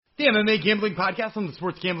The MMA Gambling Podcast on the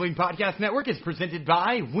Sports Gambling Podcast Network is presented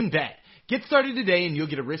by WynnBET. Get started today and you'll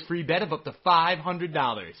get a risk-free bet of up to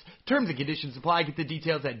 $500. Terms and conditions apply. Get the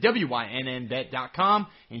details at wynnbet.com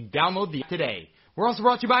and download the app today. We're also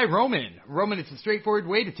brought to you by Roman. Roman is a straightforward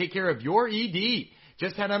way to take care of your ED.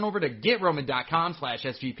 Just head on over to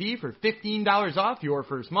GetRoman.com/SGP for $15 off your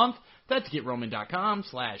first month. That's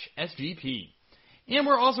GetRoman.com/SGP. And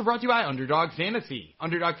we're also brought to you by Underdog Fantasy.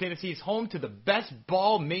 Underdog Fantasy is home to the Best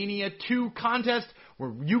Ball Mania 2 contest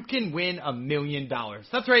where you can win $1 million.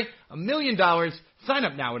 That's right, $1 million. Sign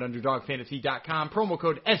up now at UnderdogFantasy.com, promo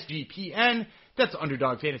code SGPN. That's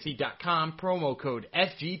UnderdogFantasy.com, promo code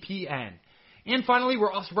SGPN. And finally,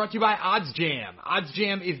 we're also brought to you by OddsJam.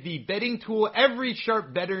 OddsJam is the betting tool every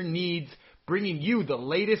sharp bettor needs, bringing you the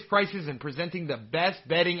latest prices and presenting the best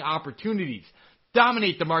betting opportunities.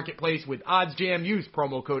 Dominate the marketplace with OddsJam. Use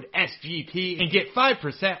promo code SGP and get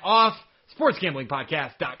 5% off.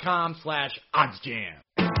 SportsGamblingPodcast.com/OddsJam.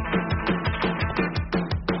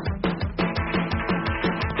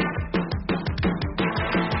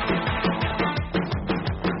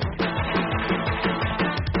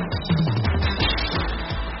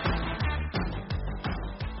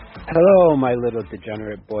 Hello, my little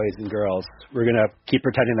degenerate boys and girls. We're going to keep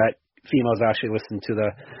pretending that females actually listen to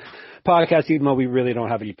the podcast, even though we really don't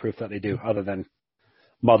have any proof that they do, other than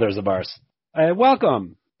mothers of ours.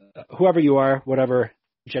 Welcome, whoever you are, whatever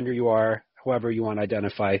gender you are, whoever you want to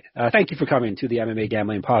identify. Thank you for coming to the MMA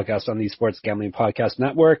Gambling Podcast on the Sports Gambling Podcast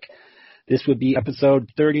Network. This would be episode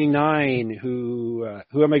 39. Who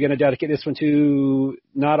am I going to dedicate this one to?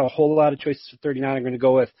 Not a whole lot of choices for 39. I'm going to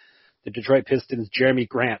go with the Detroit Pistons' Jeremy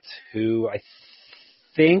Grant, who I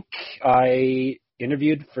think I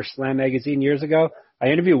interviewed for Slam Magazine years ago. I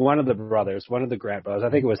interviewed one of the brothers, one of the Grant brothers. I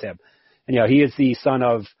think it was him. And, he is the son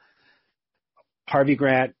of Harvey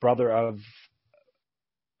Grant, brother of,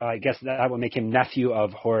 I guess that would make him nephew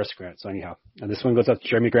of Horace Grant. So anyhow, and this one goes up to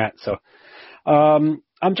Jeremy Grant. So I'm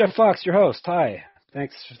Jeff Fox, your host. Hi.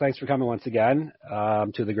 Thanks for coming once again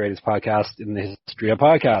to the greatest podcast in the history of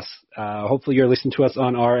podcasts. Hopefully you're listening to us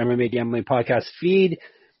on our MMA Gambling Podcast feed.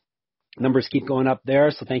 Numbers keep going up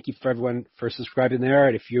there, so thank you for everyone for subscribing there.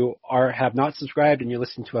 And if you have not subscribed and you're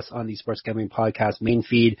listening to us on the Sports Gambling Podcast main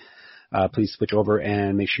feed, please switch over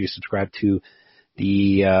and make sure you subscribe to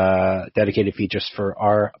the dedicated feed just for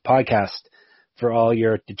our podcast for all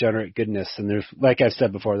your degenerate goodness. And there's, like I've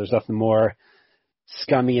said before, there's nothing more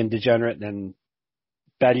scummy and degenerate than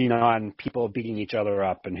betting on people beating each other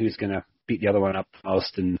up and who's going to beat the other one up the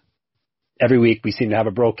most. And every week we seem to have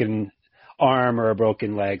a broken arm or a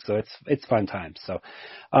broken leg, so it's fun times. So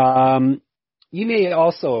you may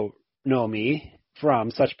also know me from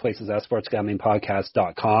such places as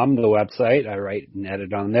sportsgamblingpodcast.com, the website. I write and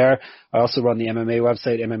edit on there. I also run the MMA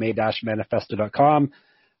website, mma-manifesto.com.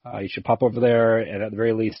 You should pop over there and at the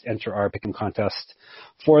very least enter our pick'em contest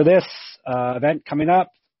for this event coming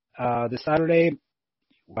up this Saturday.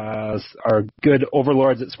 Our good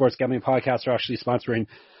overlords at Sports Gambling Podcast are actually sponsoring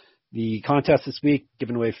the contest this week,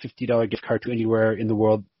 giving away a $50 gift card to anywhere in the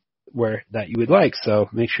world where that you would like. So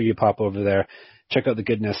make sure you pop over there, check out the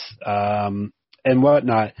goodness and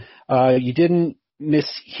whatnot. You didn't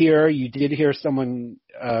mishear. You did hear someone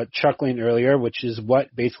chuckling earlier, which is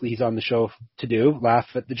what basically he's on the show to do, laugh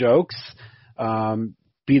at the jokes,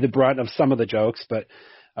 be the brunt of some of the jokes, but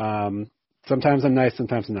sometimes I'm nice,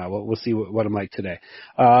 sometimes I'm not. We'll see what I'm like today.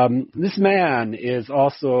 This man is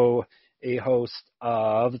also a host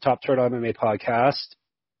of the Top Turtle MMA podcast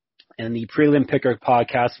and the Prelim Picker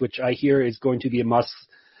podcast, which I hear is going to be a must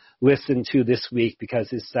listen to this week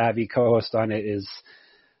because his savvy co-host on it is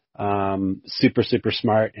super, super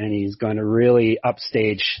smart, and he's going to really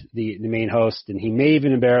upstage the main host, and he may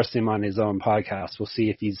even embarrass him on his own podcast. We'll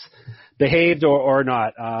see if he's behaved or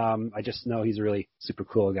not. I just know he's a really super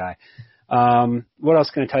cool guy. What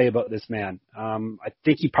else can I tell you about this man? I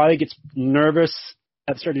think he probably gets nervous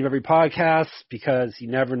at the start of every podcast because he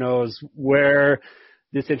never knows where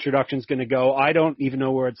this introduction is going to go. I don't even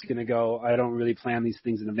know where it's going to go. I don't really plan these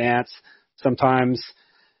things in advance. Sometimes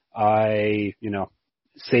I,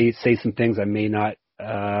 say some things I may not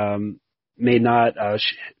share.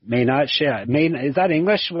 Is that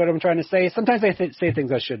English? What I'm trying to say? Sometimes I say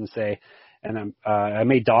things I shouldn't say, and I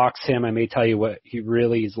may dox him. I may tell you what he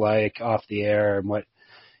really is like off the air and what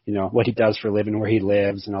he does for a living, where he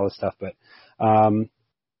lives, and all this stuff. But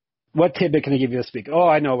what tidbit can I give you this week? Oh,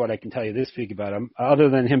 I know what I can tell you this week about him, other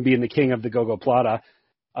than him being the king of the Go-Go Plata,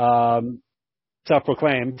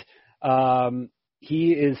 self-proclaimed.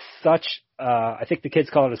 He is such, I think the kids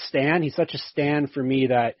call it a stan. He's such a stan for me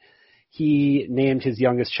that he named his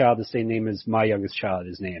youngest child the same name as my youngest child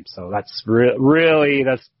is named. So that's really,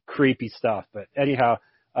 that's creepy stuff. But anyhow,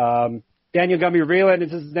 Daniel Gumby-Reeland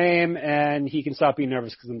is his name, and he can stop being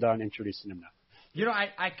nervous because I'm done introducing him now. You know,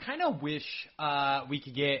 I kind of wish we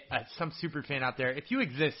could get some superfan out there. If you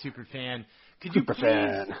exist, superfan,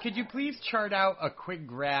 could you please chart out a quick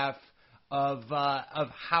graph of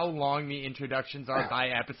how long the introductions are by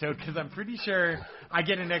episode? Because I'm pretty sure I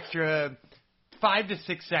get an extra 5 to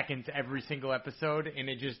 6 seconds every single episode, and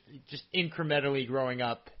it just incrementally growing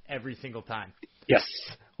up every single time. Yes.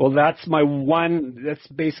 Well, that's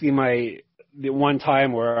basically the one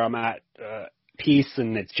time where I'm at peace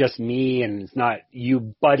and it's just me and it's not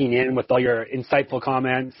you butting in with all your insightful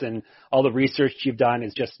comments and all the research you've done.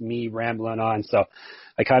 It's just me rambling on. So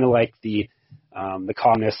I kind of like the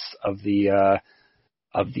calmness of the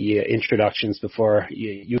introductions before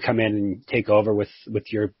you come in and take over with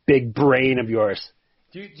your big brain of yours.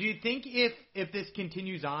 Do you think if this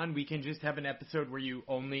continues on, we can just have an episode where you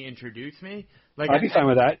only introduce me? Like, I'd be fine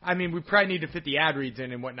with that. I mean, we probably need to fit the ad reads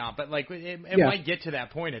in and whatnot, but like it might get to that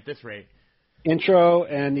point at this rate. Intro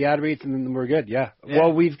and the ad reads, and then we're good. Yeah.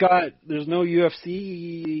 Well, there's no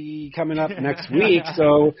UFC coming up next week,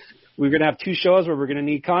 so we're gonna have 2 shows where we're gonna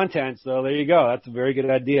need content. So there you go. That's a very good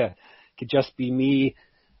idea. It could just be me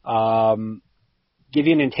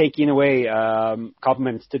giving and taking away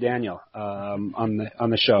compliments to Daniel on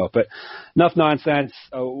the show. But enough nonsense.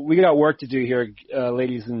 We got work to do here,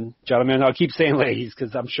 ladies and gentlemen. I'll keep saying ladies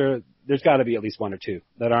because I'm sure there's got to be at least 1 or 2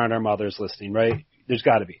 that aren't our mothers listening, right? There's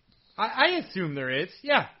got to be. I assume there is.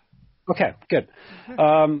 Yeah. Okay, good.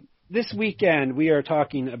 This weekend we are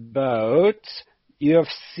talking about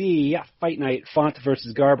UFC Fight Night, Font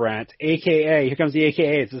versus Garbrandt, a.k.a. Here comes the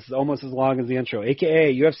AKAs. This is almost as long as the intro.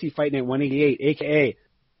 A.k.a. UFC Fight Night 188, a.k.a.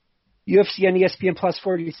 UFC on ESPN Plus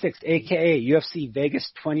 46, a.k.a. UFC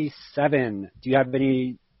Vegas 27. Do you have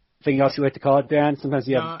anything else you like to call it, Dan? Sometimes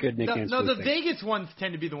you have good nicknames. No, the Vegas ones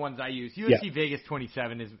tend to be the ones I use. UFC Vegas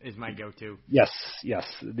 27 is my go-to. Yes.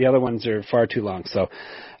 The other ones are far too long. So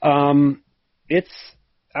it's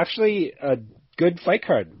actually a good fight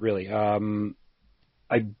card, really.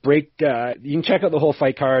 You can check out the whole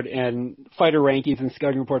fight card and fighter rankings and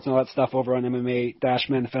scouting reports and all that stuff over on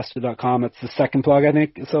MMA-manifesto.com. It's the second plug, I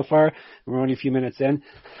think, so far. We're only a few minutes in.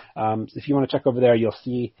 If you want to check over there, you'll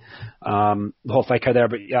see the whole fight card there.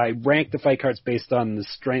 But yeah, I rank the fight cards based on the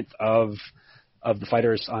strength of the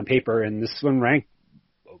fighters on paper, and this one ranked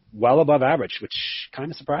well above average, which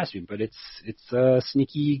kind of surprised me. But it's a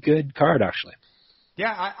sneaky good card, actually.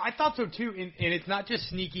 Yeah, I thought so too. And it's not just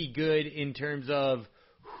sneaky good in terms of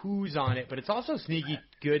who's on it, but it's also sneaky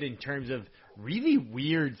good in terms of really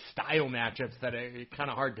weird style matchups that are kind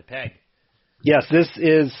of hard to peg. Yes,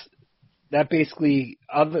 that basically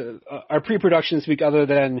our pre-production this week, other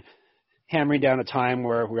than hammering down a time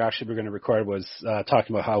where we're going to record, was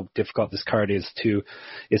talking about how difficult this card is to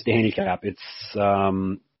handicap. It's a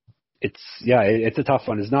tough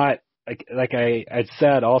one. It's not like I'd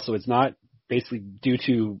said also. It's not basically due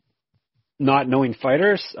to not knowing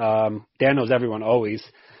fighters. Dan knows everyone always.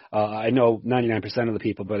 I know 99% of the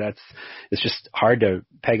people, but it's just hard to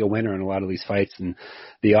peg a winner in a lot of these fights, and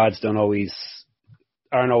the odds aren't always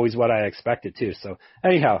what I expected too. So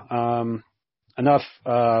anyhow, enough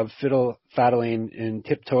fiddle faddling and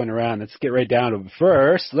tiptoeing around. Let's get right down to it.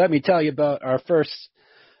 First, let me tell you about our first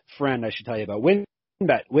friend. I should tell you about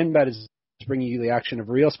WynnBET. WynnBET is bringing you the action of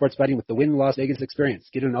real sports betting with the Wynn Las Vegas experience.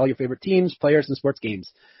 Get in all your favorite teams, players, and sports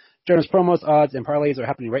games. Generous promos, odds, and parlays are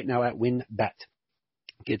happening right now at WynnBET.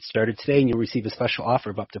 Get started today and you'll receive a special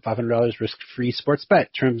offer of up to $500 risk-free sports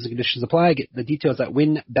bet. Terms and conditions apply. Get the details at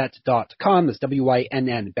wynnbet.com. That's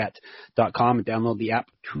WYNN bet.com, and download the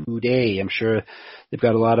app today. I'm sure they've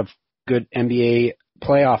got a lot of good NBA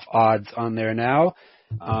playoff odds on there now.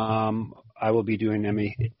 I will be doing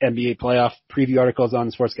NBA playoff preview articles on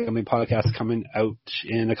the Sports Gambling Podcast coming out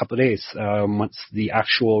in a couple of days once the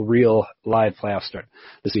actual real live playoffs start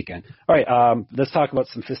this weekend. All right, let's talk about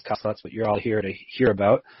some fisticuffs. That's what you're all here to hear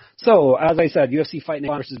about. So, as I said, UFC Fight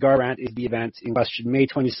Night versus Garbrandt is the event in question, May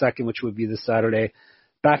 22nd, which would be this Saturday,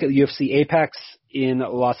 back at the UFC Apex in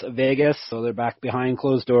Las Vegas. So they're back behind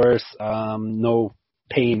closed doors, no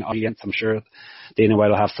paying audience. I'm sure Dana White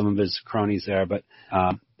will have some of his cronies there, but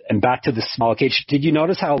and back to the small cage. Did you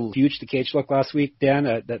notice how huge the cage looked last week, Dan?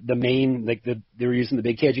 The main, they were using the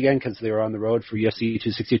big cage again because they were on the road for UFC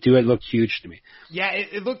 262. It looked huge to me. Yeah,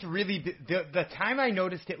 it looked really big. The time I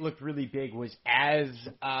noticed it looked really big was as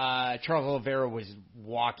Charles Oliveira was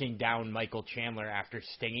walking down Michael Chandler after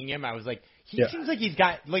stinging him. I was like, seems like he's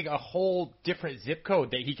got like a whole different zip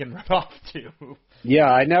code that he can run off to.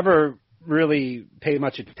 Yeah, I never really pay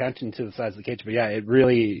much attention to the size of the cage, but yeah, it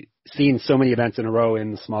really seeing so many events in a row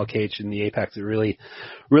in the small cage in the Apex, it really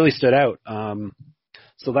stood out.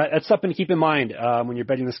 So that's something to keep in mind when you're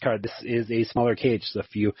betting this card. This is a smaller cage, so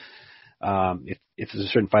if you if there's a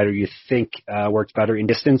certain fighter you think works better in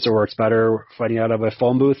distance or works better fighting out of a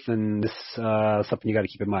phone booth, then this is something you got to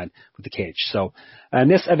keep in mind with the cage. So,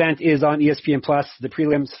 and this event is on ESPN Plus. The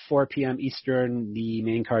prelims 4 p.m. Eastern, the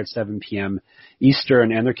main card 7 p.m.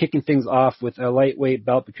 Eastern, and they're kicking things off with a lightweight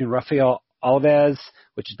bout between Rafael Alves,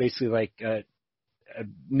 which is basically like a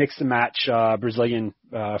mix and match Brazilian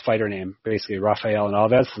fighter name, basically Rafael and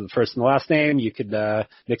Alves, the first and the last name. You could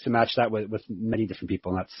mix and match that with many different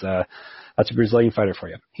people, and that's a Brazilian fighter for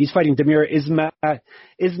you. He's fighting Damir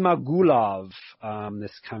Ismagulov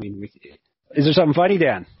this coming week. Is there something funny,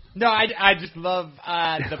 Dan? No, I just love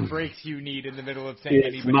the breaks you need in the middle of saying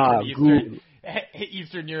anybody from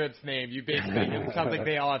Eastern Europe's name. You basically, it sounds like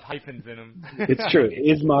they all have hyphens in them. It's true.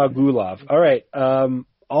 Ismagulov. All right.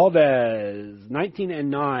 Alves,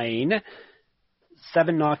 19-9,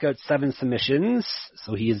 7 knockouts, 7 submissions.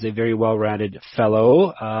 So he is a very well-rounded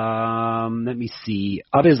fellow. Let me see.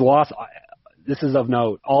 Of his loss, this is of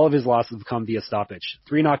note, all of his losses have come via stoppage.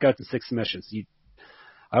 3 knockouts and 6 submissions.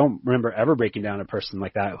 I don't remember ever breaking down a person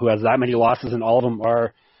like that who has that many losses, and all of them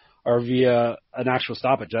are via an actual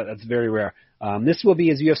stoppage. That's very rare. This will be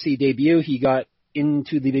his UFC debut. He got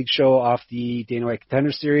into the big show off the Dana White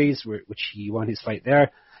Contender Series, which he won his fight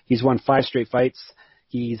there. He's won 5 straight fights.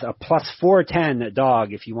 He's a plus 410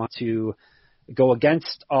 dog. If you want to go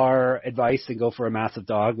against our advice and go for a massive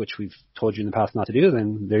dog, which we've told you in the past not to do,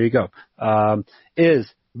 then there you go. Ismagulov,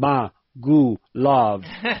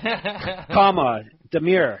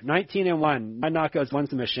 Damir, 19-1, 9 knockouts, 1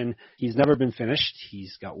 submission. He's never been finished.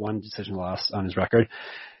 He's got 1 decision loss on his record.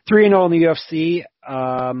 3-0 in the UFC.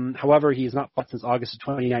 However, he's not fought since August of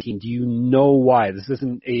 2019. Do you know why? This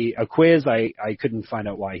isn't a quiz. I couldn't find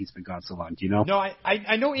out why he's been gone so long. Do you know? No,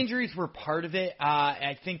 I know injuries were part of it.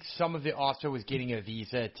 I think some of it also was getting a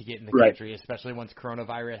visa to get in the country, especially once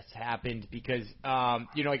coronavirus happened, because,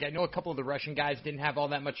 like I know a couple of the Russian guys didn't have all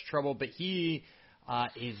that much trouble, but he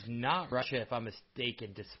is not Russia, if I'm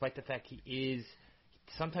mistaken, despite the fact he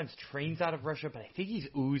sometimes trains out of Russia, but I think he's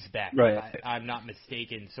Uzbek, if I'm not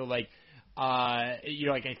mistaken. So, I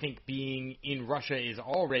think being in Russia is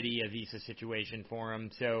already a visa situation for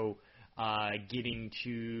him. So, getting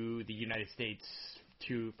to the United States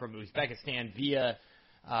from Uzbekistan via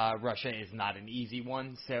Russia is not an easy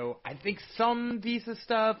one. So, I think some visa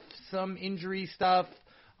stuff, some injury stuff.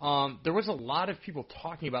 There was a lot of people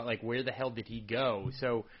talking about, where the hell did he go?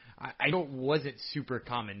 So, I know it wasn't super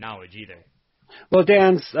common knowledge either. Well,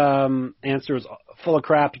 Dan's answer is full of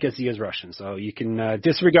crap because he is Russian. So you can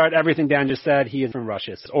disregard everything Dan just said. He is from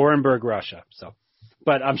Russia. It's Orenburg, Russia. So,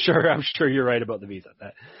 but I'm sure you're right about the visa.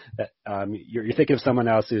 You're thinking of someone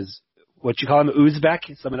else who's what you call him,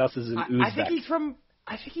 Uzbek. Someone else is an Uzbek. I think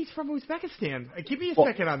he's from Uzbekistan. Give me a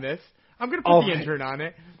second on this. I'm going to put the intern on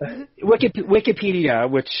it. Wikipedia,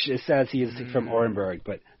 which says he is from Orenburg.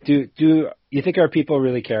 But do you think our people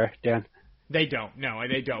really care, Dan? They don't. No,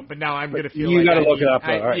 they don't. But now I'm going to feel you got to look it up,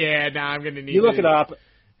 though. All right. Yeah, now I'm going to need you look it up.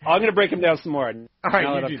 I'm going to break him down some more. All right,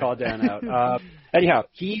 now that I've called Dan out. Anyhow,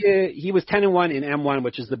 he was 10-1 in M1,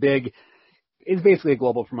 which is it's basically a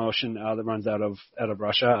global promotion that runs out of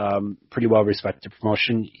Russia. Pretty well respected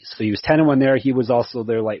promotion. So he was 10-1 there. He was also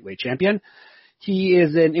their lightweight champion. He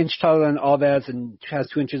is an inch taller than Alves and has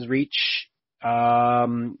 2 inches reach.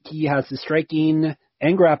 He has the striking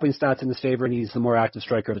and grappling stats in his favor, and he's the more active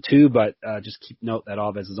striker of the two, but just keep note that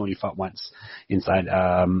Alves has only fought once inside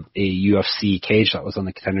a UFC cage. That was on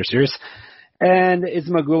the Contender Series. And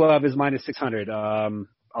Ismagulov is minus 600.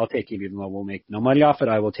 I'll take him, even though we'll make no money off it.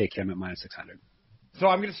 I will take him at minus 600. So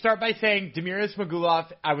I'm going to start by saying Damir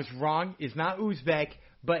Ismagulov, I was wrong, is not Uzbek,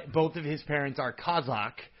 but both of his parents are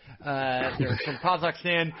Kazakh. They're from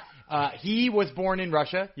Kazakhstan. He was born in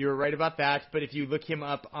Russia. You were right about that. But if you look him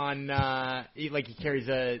up on, he carries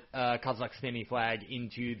a Kazakhstani flag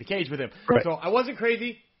into the cage with him. Right. So I wasn't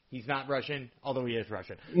crazy. He's not Russian, although he is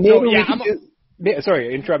Russian.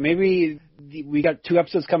 Sorry, interrupt. Maybe we got 2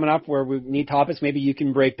 episodes coming up where we need topics. Maybe you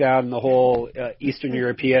can break down the whole Eastern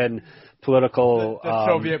European political the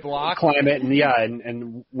Soviet bloc climate,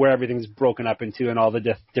 and where everything's broken up into, and all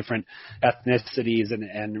the different ethnicities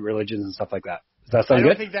and religions and stuff like that. Does that sound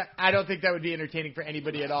good? I don't think that would be entertaining for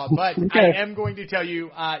anybody at all. But okay. I am going to tell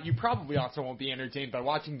you, you probably also won't be entertained by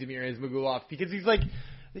watching Damir Ismagulov, because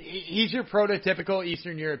he's your prototypical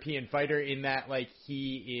Eastern European fighter in that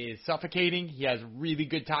he is suffocating. He has really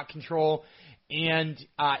good top control. And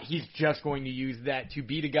he's just going to use that to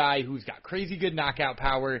beat a guy who's got crazy good knockout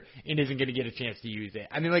power and isn't going to get a chance to use it.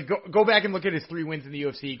 I mean, like, go back and look at his 3 wins in the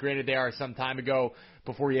UFC. Granted, they are some time ago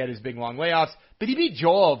before he had his big, long layoffs. But he beat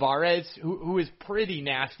Joel Alvarez, who is pretty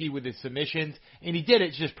nasty with his submissions. And he did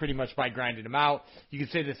it just pretty much by grinding him out. You could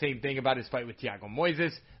say the same thing about his fight with Thiago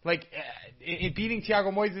Moises. Like, in beating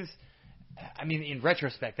Thiago Moises, I mean, in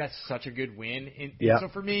retrospect, that's such a good win. And so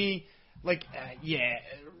for me, like,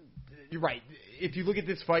 you're right. If you look at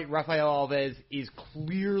this fight, Rafael Alves is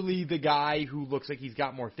clearly the guy who looks like he's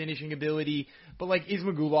got more finishing ability. But, like,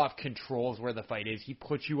 Ismagulov controls where the fight is. He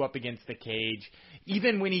puts you up against the cage.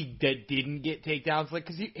 Even when he didn't get takedowns, like,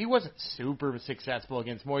 because he wasn't super successful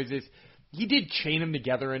against Moises, he did chain him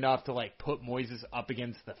together enough to, like, put Moises up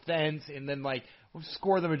against the fence and then, like,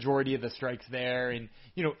 score the majority of the strikes there. And,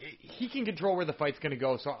 you know, he can control where the fight's going to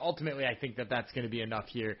go. So, ultimately, I think that that's going to be enough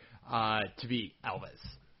here to beat Alves.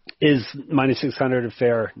 Is minus 600 a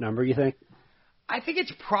fair number, you think? I think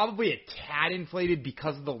it's probably a tad inflated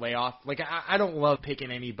because of the layoff. Like, I don't love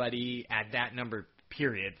picking anybody at that number,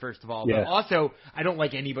 period, first of all. Yeah. But also, I don't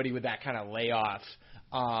like anybody with that kind of layoff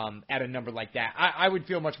at a number like that. I would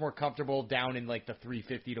feel much more comfortable down in, like, the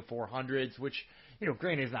 350 to 400s, which, you know,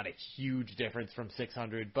 granted is not a huge difference from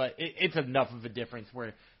 600, but it's enough of a difference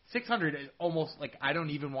where 600 is almost like I don't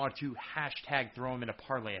even want to hashtag throw him in a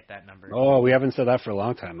parlay at that number. Oh, we haven't said that for a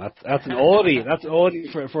long time. That's an oldie. That's an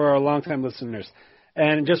oldie for our long-time listeners.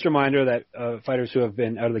 And just a reminder that fighters who have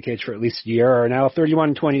been out of the cage for at least a year are now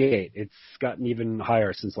 31-28. It's gotten even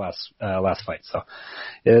higher since last fight. So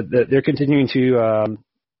they're continuing to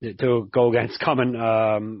go against common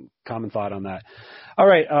thought on that. All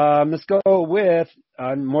right, let's go with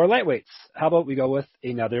more lightweights. How about we go with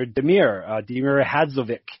another Damir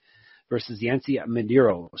Hadzovic versus Yancy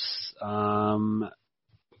Medeiros.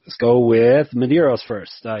 Let's go with Medeiros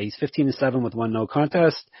first. He's 15-7 with 1 no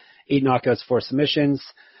contest, 8 knockouts, 4 submissions.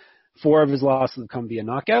 4 of his losses have come via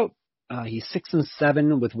knockout. He's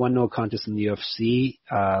 6-7 with 1 no contest in the UFC.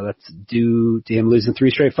 That's due to him losing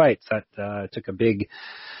 3 straight fights. That took a big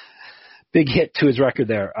hit to his record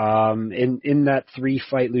there. In that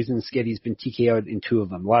 3-fight losing skid, he's been TKO'd in 2 of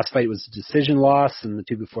them. The last fight was a decision loss, and the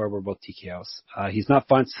 2 before were both TKOs. He's not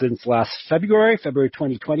fought since last February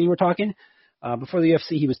 2020 we're talking. Before the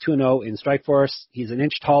UFC, he was 2-0 in Strikeforce. He's an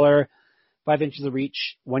inch taller, 5 inches of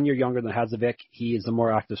reach, 1 year younger than Hadzovic. He is a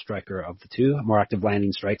more active striker of the 2, more active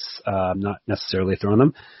landing strikes, not necessarily throwing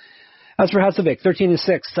them. As for Hadzovic,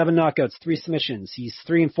 13-6, 7 knockouts, 3 submissions. He's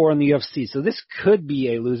 3-4 in the UFC, so this could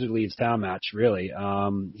be a loser leaves town match, really.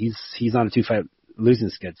 He's on a 2-fight losing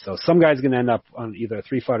skid, so some guy's going to end up on either a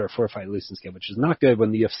 3-fight or 4-fight losing skid, which is not good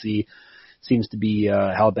when the UFC seems to be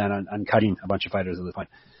hell-bent on cutting a bunch of fighters at this point.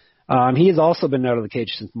 He has also been out of the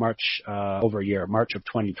cage since March, over a year, March of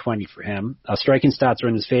 2020 for him. Striking stats are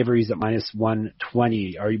in his favor. He's at minus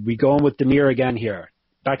 120. Are we going with Damir again here?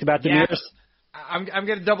 Back-to-back Damirs? Yeah. I'm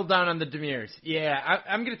going to double down on the Damirs. Yeah,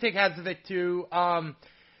 I'm going to take Hadzovic too.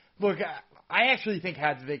 Look, I actually think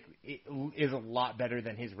Hadzovic is a lot better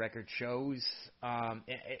than his record shows.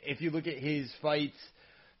 If you look at his fights,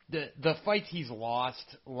 the fights he's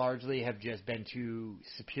lost largely have just been to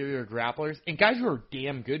superior grapplers and guys who are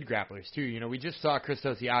damn good grapplers too. You know, we just saw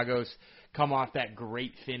Christos Iagos come off that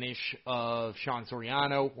great finish of Sean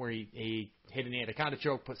Soriano where he hit an anaconda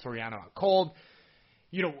choke, put Soriano out cold.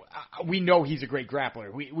 You know, we know he's a great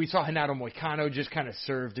grappler. We saw Renato Moicano just kind of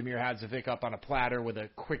serve Damir Hadzovic up on a platter with a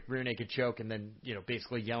quick rear naked choke and then, you know,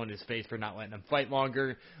 basically yelling in his face for not letting him fight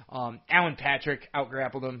longer. Alan Patrick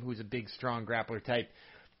out-grappled him, who's a big, strong grappler type.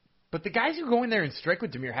 But the guys who go in there and strike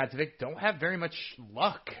with Damir Hadzovic don't have very much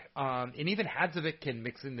luck. And even Hadzovic can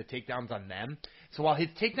mix in the takedowns on them. So while his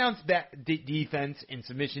takedowns defense and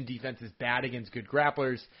submission defense is bad against good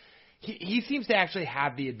grapplers, he seems to actually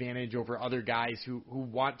have the advantage over other guys who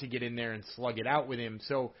want to get in there and slug it out with him.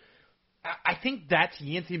 So I think that's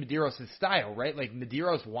Yancy Medeiros' style, right? Like,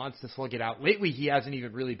 Medeiros wants to slug it out. Lately, he hasn't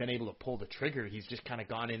even really been able to pull the trigger. He's just kind of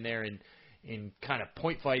gone in there and kind of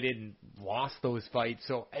point fighted and lost those fights.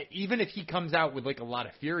 So even if he comes out with, like, a lot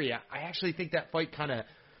of fury, I actually think that fight kind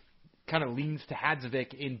of leans to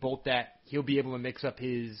Hadzovic in both that he'll be able to mix up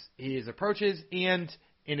his approaches and –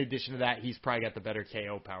 in addition to that, he's probably got the better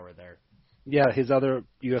KO power there. Yeah, his other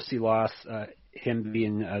UFC loss, him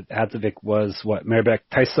being Hadzovic, was Mairbek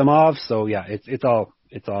Taisamov. So yeah, it's all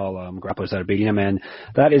grapplers that are beating him, and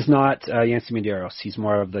that is not Yancy Medeiros. He's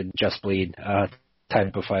more of the just bleed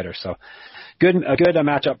type of fighter. So good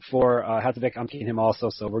matchup for Hadzovic. I'm taking him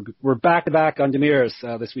also. So we're back to back on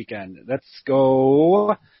Damirs this weekend. Let's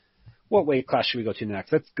go What weight class should we go to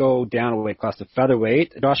next? Let's go down a weight class to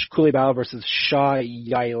featherweight. Josh Kulibao versus Sha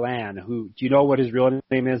Yilan. Who, do you know what his real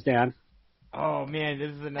name is, Dan? Oh man,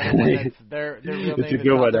 this is another one that's their real It's name a is good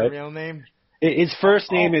not one, their right? real name. His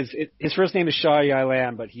first name is Sha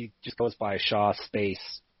Yilan, but he just goes by Sha space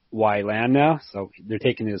Yilan now. So they're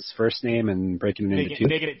taking his first name and breaking it into two.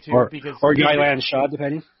 Making it two or because Yilan Shah,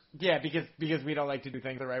 depending. Yeah, because we don't like to do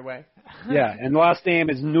things the right way. Yeah, and the last name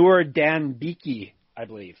is Noor Danbiki, I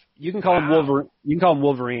believe. You can call him Wolverine. You can call him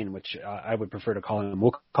Wolverine, which I would prefer to call him.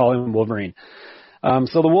 We'll call him Wolverine.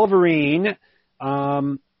 So the Wolverine,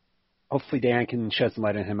 hopefully Dan can shed some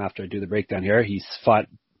light on him after I do the breakdown here. He's fought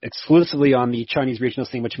exclusively on the Chinese regional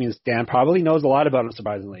scene, which means Dan probably knows a lot about him,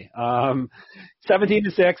 surprisingly. 17-6,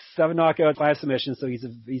 7 knockouts, 5 submissions, so he's a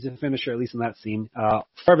finisher, at least in that scene.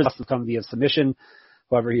 Four has come via submission.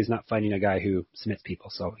 However, he's not fighting a guy who submits people,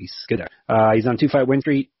 so he's good there. He's on 2-fight win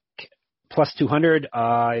streak, plus 200.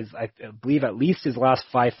 I believe at least his last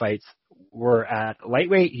 5 fights were at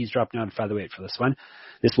lightweight. He's dropped down to featherweight for this one.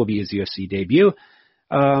 This will be his UFC debut.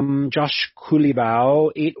 Josh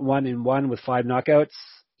Kulibao, 8-1-1 with 5 knockouts.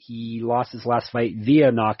 He lost his last fight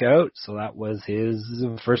via knockout, so that was his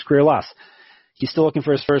first career loss. He's still looking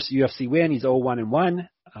for his first UFC win. He's 0-1-1.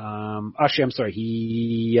 Actually, I'm sorry.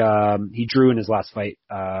 He drew in his last fight,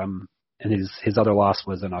 and his other loss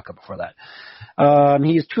was a knockout before that.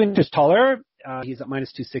 He's 2 inches taller. He's at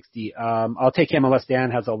minus 260. I'll take him unless Dan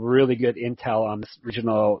has a really good intel on this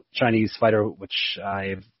regional Chinese fighter, which I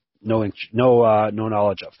have no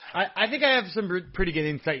knowledge of. I think I have some pretty good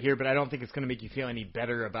insight here, but I don't think it's going to make you feel any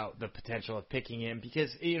better about the potential of picking him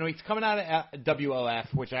because, he's coming out of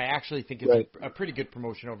WLF, which I actually think is a pretty good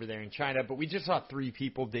promotion over there in China, but we just saw 3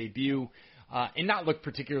 people debut and not look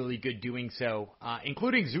particularly good doing so,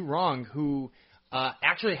 including Zhu Rong, who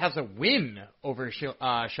actually has a win over Sha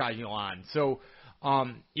Yilan. So,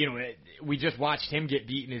 we just watched him get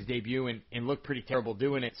beat in his debut and look pretty terrible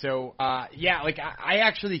doing it. So, I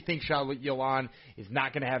actually think Sha Yilan is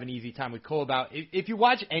not going to have an easy time with Kulibao. If you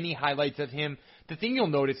watch any highlights of him, the thing you'll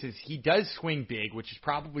notice is he does swing big, which is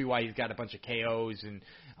probably why he's got a bunch of KOs and,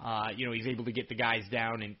 he's able to get the guys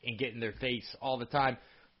down and get in their face all the time.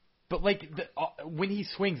 But when he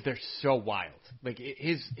swings, they're so wild.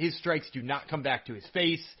 His strikes do not come back to his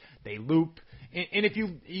face; they loop. And if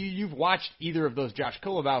you've watched either of those Josh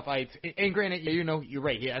Kulibao fights, and granted, you're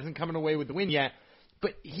right, he hasn't come away with the win yet,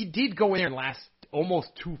 but he did go in there and last almost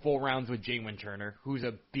 2 full rounds with Jalen Turner, who's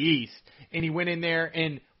a beast, and he went in there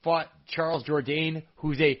and fought Charles Jourdain,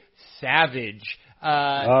 who's a savage.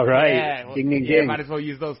 All right, yeah, ding, ding, ding. Might as well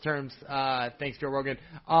use those terms. Thanks, Joe Rogan.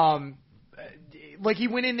 He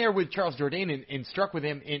went in there with Charles Jourdain and struck with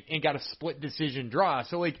him and got a split decision draw.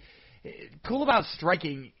 So, Kulibao's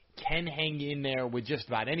striking can hang in there with just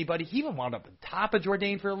about anybody. He even wound up on top of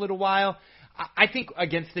Jourdain for a little while. I think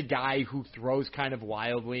against a guy who throws kind of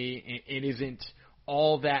wildly and isn't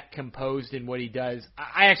all that composed in what he does,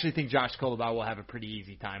 I actually think Josh Kulibao will have a pretty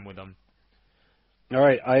easy time with him. All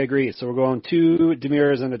right, I agree. So we're going 2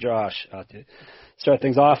 Demirs and a Josh to start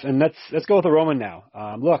things off, and let's go with the Roman now.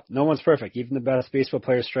 Look, no one's perfect. Even the best baseball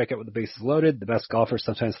players strike out with the bases loaded. The best golfers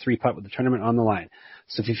sometimes 3-putt with the tournament on the line.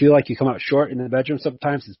 So if you feel like you come out short in the bedroom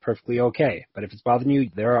sometimes, it's perfectly okay. But if it's bothering you,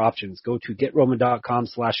 there are options. Go to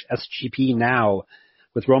GetRoman.com/SGP now.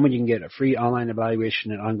 With Roman, you can get a free online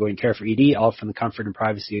evaluation and ongoing care for ED, all from the comfort and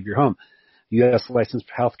privacy of your home. U.S. licensed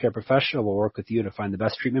healthcare professional will work with you to find the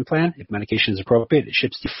best treatment plan. If medication is appropriate, it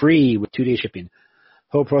ships you free with 2-day shipping.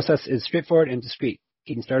 The whole process is straightforward and discreet.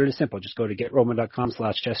 Getting started is simple. Just go to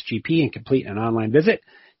GetRoman.com/SGP and complete an online visit.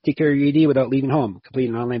 Take care of your ED without leaving home. Complete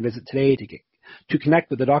an online visit today to connect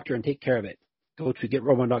with the doctor and take care of it. Go to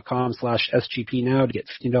GetRoman.com/SGP now to get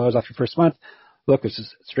 $15 off your first month. Look, this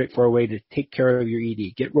is a straightforward way to take care of your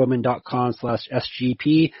ED.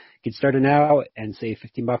 GetRoman.com/SGP. Get started now and save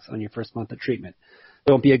 $15 on your first month of treatment.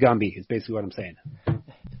 Don't be a Gumby is basically what I'm saying.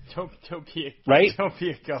 Don't be a right? Don't be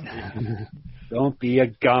a Gumby. Don't be a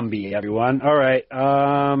Gumby, everyone. All right.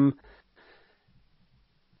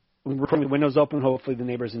 We're putting the windows open. Hopefully the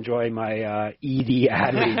neighbors enjoy my ED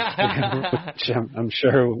ad read, which I'm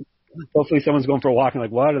sure. Hopefully someone's going for a walk and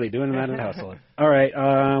like, what are they doing in that household? All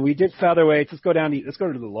right. We did featherweights. Let's go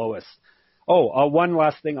to the lowest. One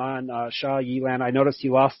last thing on Sha Yilan. I noticed he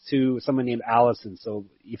lost to someone named Allison. So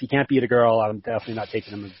if he can't beat a girl, I'm definitely not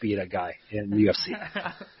taking him to beat a guy in the UFC.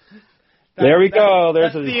 There we go.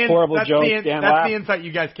 There's a horrible joke. That's the insight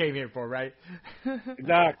you guys came here for, right?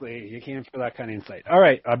 Exactly. You came for that kind of insight. All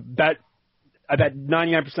right. I bet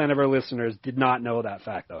 99% of our listeners did not know that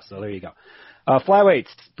fact, though. So there you go. Flyweights,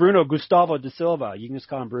 Bruno Gustavo da Silva. You can just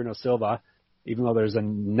call him Bruno Silva. 8-1-1 even though there's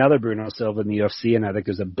another Bruno Silva in the UFC, and I think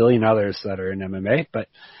there's a billion others that are in MMA. But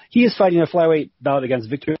he is fighting a flyweight bout against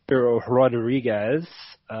Victor Rodriguez.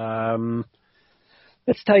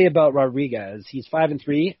 Let's tell you about Rodriguez. He's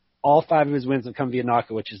 5-3. All 5 of his wins have come via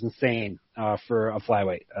knockout, which is insane for a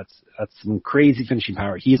flyweight. That's some crazy finishing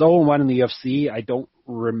power. He's 0-1 in the UFC. I don't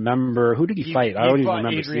remember. Who did he fight? I don't even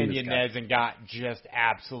remember. He fought Adrian Yanez and got just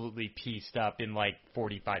absolutely pieced up in like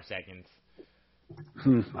 45 seconds.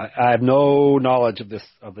 I have no knowledge of this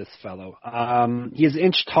fellow. He is an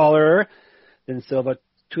inch taller than Silva,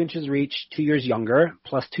 2 inches reach, 2 years younger,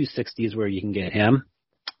 plus 260 is where you can get him.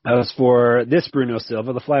 As for this Bruno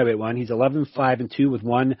Silva, the flyweight one, he's 11-5-2 with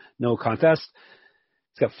 1 no contest.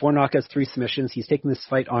 He's got 4 knockouts, 3 submissions. He's taking this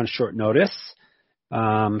fight on short notice.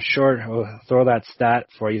 I'll throw that stat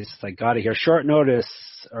for you. I got it here. Short notice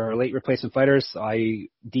or late replacement fighters, I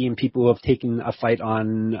deem people who have taken a fight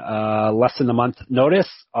on less than a month notice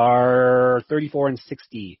are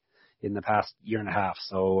 34-60 in the past year and a half,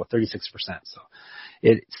 so 36%. So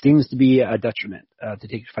it seems to be a detriment to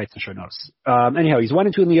take fights on short notice. Anyhow, he's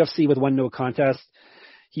 1-2 in the UFC with 1 no contest.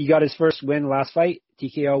 He got his first win last fight,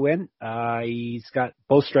 TKO win. He's got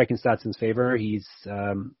both striking stats in his favor. He's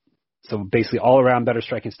so basically all around better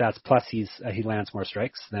striking stats. Plus he lands more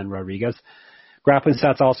strikes than Rodriguez. Grappling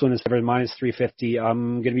stats also in his favor, minus 350.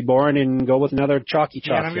 I'm going to be boring and go with another chalky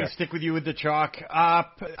chalk. Yeah, and I'm going to stick with you with the chalk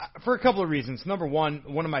for a couple of reasons. Number one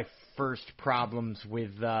of my first problems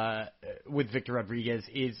with Victor Rodriguez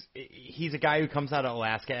is he's a guy who comes out of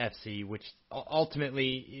Alaska FC, which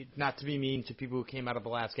ultimately, not to be mean to people who came out of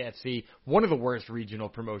Alaska FC, one of the worst regional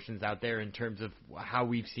promotions out there in terms of how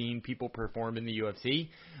we've seen people perform in the UFC.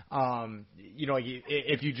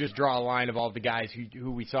 If you just draw a line of all the guys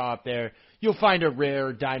who we saw up there, you'll find a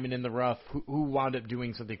rare diamond in the rough who wound up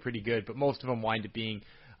doing something pretty good, but most of them wind up being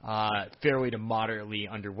fairly to moderately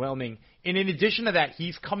underwhelming. And in addition to that,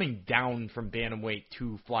 he's coming down from bantamweight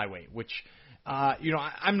to flyweight, which,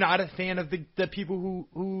 I'm not a fan of the people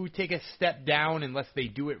who take a step down unless they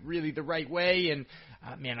do it really the right way. And,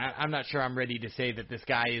 I'm not sure I'm ready to say that this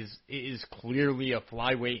guy is clearly a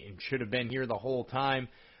flyweight and should have been here the whole time.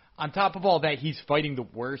 On top of all that, he's fighting the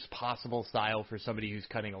worst possible style for somebody who's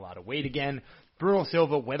cutting a lot of weight again. Bruno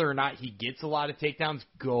Silva, whether or not he gets a lot of takedowns,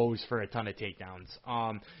 goes for a ton of takedowns.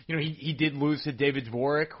 He did lose to David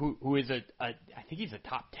Dvorak, who is I think he's a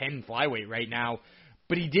top 10 flyweight right now,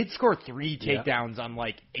 but he did score 3 takedowns on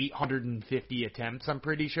like 850 attempts, I'm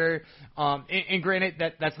pretty sure. And granted,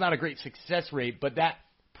 that's not a great success rate, but that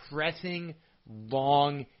pressing,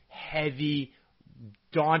 long, heavy,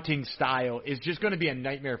 daunting style is just going to be a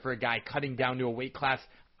nightmare for a guy cutting down to a weight class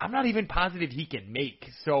I'm not even positive he can make.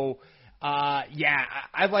 So, I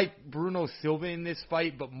like Bruno Silva in this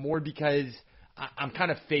fight, but more because I'm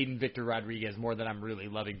kind of fading Victor Rodriguez more than I'm really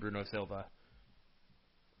loving Bruno Silva.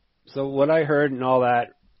 So what I heard and all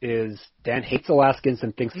that is Dan hates Alaskans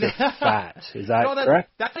and thinks they're fat. Is that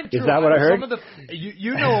correct? That's true. Is that what I heard? Some of the,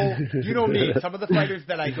 you know me. Some of the fighters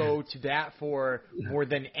that I go to bat for more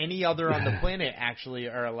than any other on the planet actually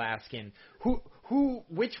are Alaskan.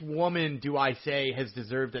 Which woman do I say has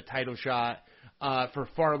deserved a title shot for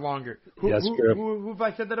far longer? Who have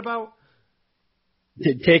I said that about?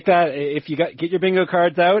 Take that if you get your bingo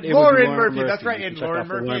cards out. Lauren Murphy. That's right, and Lauren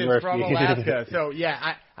Murphy is from Alaska. So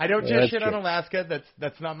I don't just shit on Alaska.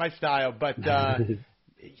 That's not my style. But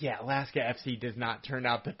Alaska FC does not turn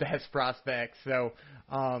out the best prospects. So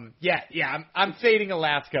I'm fading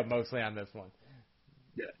Alaska mostly on this one.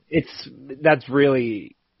 That's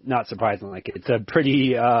really not surprising. Like, it's a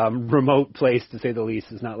pretty remote place to say the least.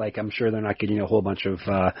 It's not like, I'm sure they're not getting a whole bunch of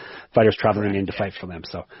fighters traveling in to fight for them.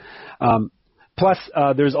 So. Plus,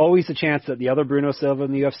 there's always a chance that the other Bruno Silva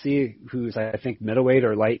in the UFC, who's I think middleweight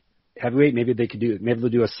or light heavyweight, maybe they'll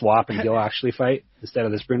do a swap and he'll actually fight instead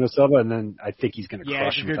of this Bruno Silva, and then I think he's going to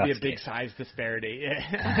crush him. Yeah, it's going to be a big size disparity.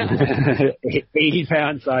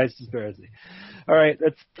 80-pound size disparity. All right,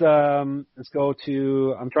 let's go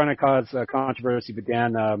to. I'm trying to cause controversy, but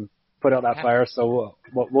Dan put out that fire, so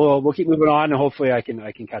we'll keep moving on, and hopefully I can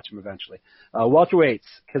catch him eventually. Welterweights,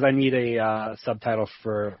 because I need a subtitle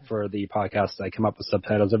for the podcast. I come up with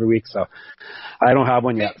subtitles every week, so I don't have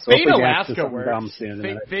one yet. So Fade Alaska works.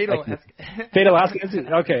 Fade Alaska.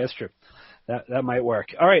 Okay, that's true. That might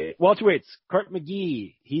work. All right, welterweights. Kurt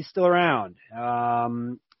McGee, he's still around.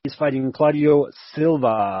 He's fighting Claudio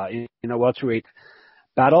Silva in a welterweight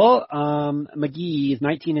battle. McGee is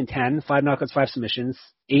 19-10, 5 knockouts, 5 submissions,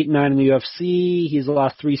 8-9 in the UFC. He's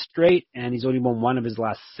lost 3 straight, and he's only won 1 of his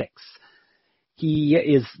last 6.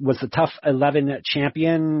 He was the Tough 11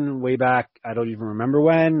 champion way back, I don't even remember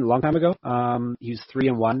when, a long time ago. He was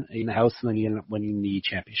 3-1 in the house, and then he ended up winning the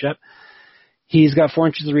championship. He's got 4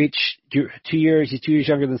 inches of reach, 2 years. He's 2 years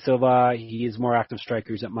younger than Silva. He is more active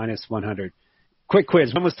striker. He's at minus 100. Quick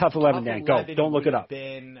quiz. When was Tough 11, Dan? Go. Don't look it up.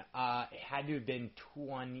 It had to have been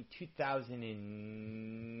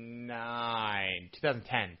 2009,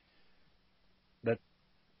 2010.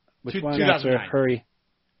 Which one? 2009. Hurry.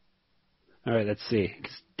 All right, let's see.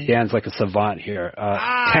 Dan's like a savant here.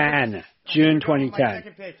 10, June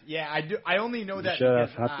 2010. Yeah, I do. I only know that because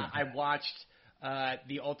I watched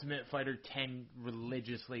The Ultimate Fighter 10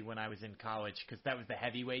 religiously when I was in college because that was the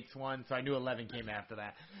heavyweights one. So I knew 11 came after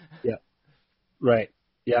that. Yeah. Right.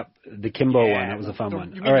 Yep. The Kimbo one. That was a fun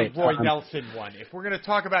one. You mean the Roy Nelson one? If we're going to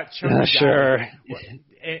talk about chunky sure.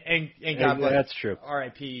 And God bless. That's true.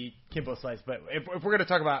 R.I.P. Kimbo Slice. But if we're going to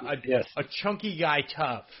talk about a chunky guy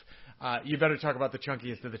tough, you better talk about the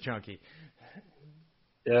chunkiest of the chunky.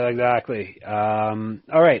 Yeah, exactly. All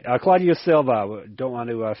right. Claudio Silva. Don't want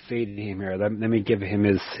to fade him here. Let me give him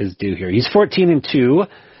his due here. He's 14-2.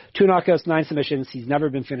 2 knockouts, 9 submissions. He's never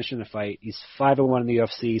been finished in a fight. He's 5-1 in the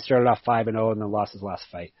UFC. He started off 5-0 and then lost his last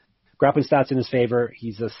fight. Grappling stats in his favor.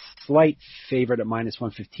 He's a slight favorite at minus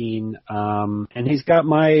 115. And he's got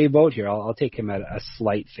my vote here. I'll take him at a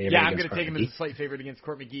slight favorite. Yeah, I'm going to take him as a slight favorite against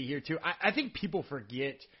Court McGee here too. I think people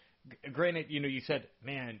forget. Granted, you said,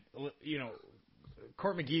 man,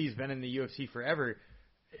 Court McGee's been in the UFC forever.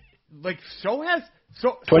 Like so has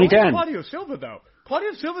 2010. Claudio Silva though.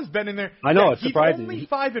 Claudio Silva's been in there. I know, it's surprising. He's only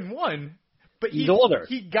 5-1, but he's older.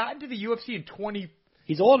 He got into the UFC in 20.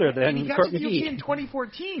 He's older than he got Court to the McGee. UFC in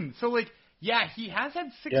 2014. So he has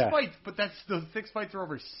had 6 fights, but those 6 fights are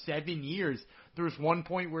over 7 years. There was one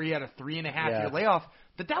point where he had a 3.5-year layoff,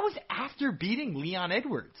 but that was after beating Leon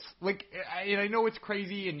Edwards. I know it's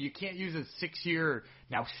crazy, and you can't use a 6-year,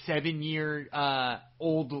 now 7-year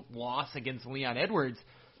old loss against Leon Edwards.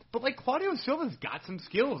 But Claudio Silva's got some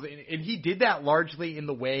skills, and he did that largely in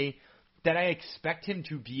the way that I expect him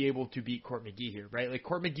to be able to beat Court McGee here, right?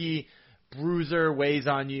 Court McGee, bruiser, weighs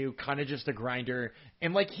on you, kind of just a grinder,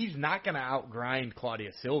 and he's not going to outgrind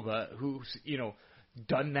Claudio Silva, who's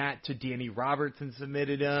done that to Danny Roberts and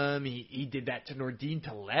submitted him. He did that to Nordine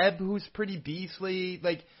Taleb, who's pretty beastly.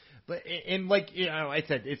 I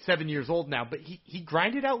said it's 7 years old now, but he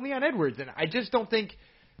grinded out Leon Edwards, and I just don't think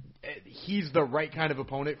he's the right kind of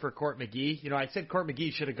opponent for Court McGee. I said Court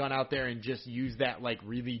McGee should have gone out there and just used that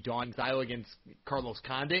really daunting style against Carlos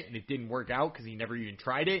Condit, and it didn't work out because he never even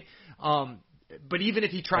tried it. But even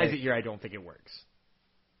if he tries it here, I don't think it works.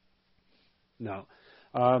 No.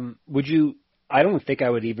 Would you? I don't think I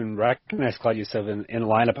would even recognize Claudio Silva in a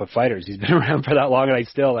lineup of fighters. He's been around for that long, and I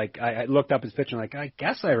still I looked up his picture and I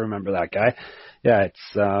guess I remember that guy. Yeah,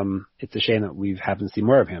 it's a shame that we haven't seen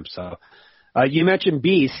more of him. So. You mentioned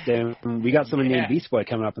Beast, and we got someone named Beast Boy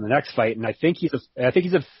coming up in the next fight, and I think he's a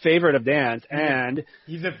favorite of Dan's, and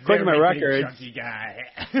he's a according to my records, chunky guy.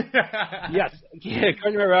 Yes, according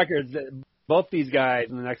to my records, both these guys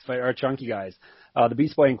in the next fight are chunky guys. The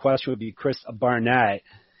Beast Boy in question would be Chris Barnett,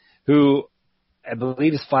 who I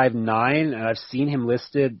believe is 5'9", and I've seen him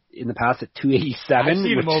listed in the past at 287. I've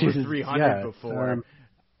seen him over 300 before.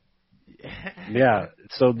 Yeah,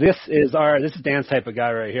 so this is Dan's type of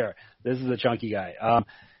guy right here. This is a chunky guy.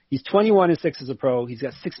 He's 21-6 as a pro. He's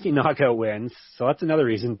got 16 knockout wins, so that's another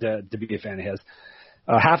reason to be a fan of his.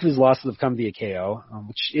 Half of his losses have come via KO,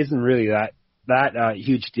 which isn't really that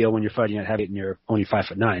huge deal when you're fighting at heavyweight and you're only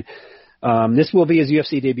 5'9". This will be his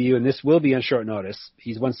UFC debut, and this will be on short notice.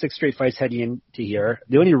 He's won 6 straight fights heading into here.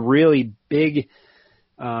 The only really big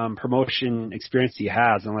promotion experience he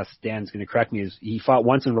has, unless Dan's going to correct me, is he fought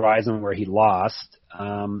once in Ryzen where he lost.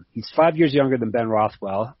 He's 5 years younger than Ben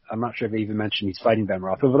Rothwell. I'm not sure if I even mentioned he's fighting Ben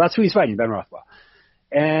Rothwell, but that's who he's fighting, Ben Rothwell.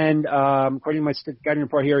 And according to my scouting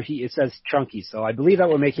report here, it says chunky, so I believe that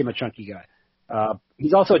will make him a chunky guy.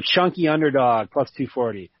 He's also a chunky underdog, plus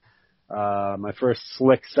 240. My first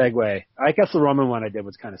slick segue. I guess the Roman one I did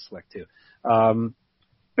was kind of slick too.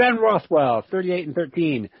 Ben Rothwell,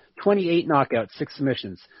 38-13, 28 knockouts, 6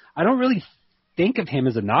 submissions. I don't really think of him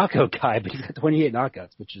as a knockout guy, but he's got 28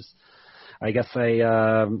 knockouts, which is, I guess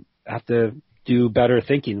I have to do better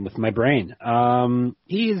thinking with my brain.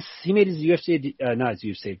 He made his not his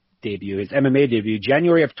UFC debut, his MMA debut,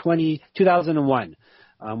 January of 2001.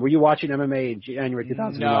 Were you watching MMA in January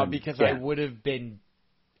 2001? No, because I would have been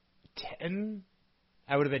 10.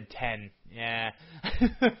 I would have been 10. Yeah.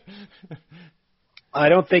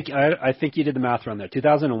 I think you did the math wrong there.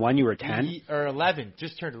 2001, you were 10? Or 11.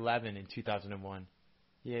 Just turned 11 in 2001.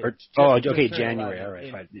 Yeah. Okay, January. 11. All right,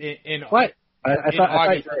 fine. What? I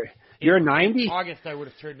thought you're 90? In August, I would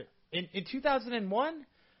have turned in 2001.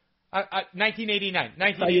 1989.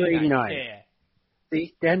 1989. Oh, you're 89. Yeah.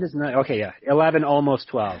 See, Dan does not. Okay, yeah, 11, almost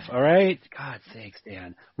 12. All right. God sakes,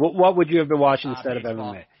 Dan. What would you have been watching instead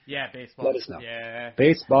Baseball. of MMA? Yeah, baseball. Let us know. Yeah.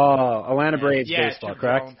 Baseball. Atlanta Braves baseball, Chipper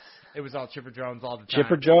correct? Jones. It was all Chipper Jones all the time.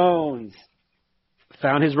 Chipper Jones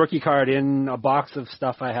found his rookie card in a box of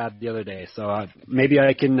stuff I had the other day, so maybe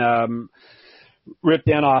I can rip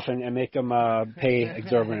Dan off and make him pay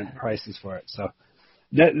exorbitant prices for it. So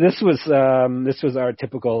this was our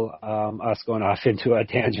typical us going off into a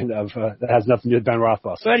tangent of that has nothing to do with Ben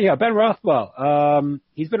Rothwell. So anyhow, Ben Rothwell,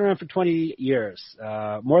 he's been around for 20 years,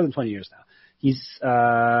 more than 20 years now. He's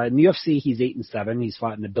in the UFC. He's 8-7. He's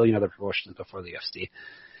fought in a billion other promotions before the UFC.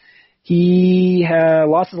 He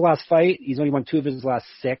lost his last fight. He's only won 2 of his last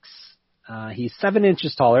 6. He's 7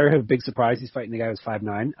 inches taller. A big surprise. He's fighting the guy who's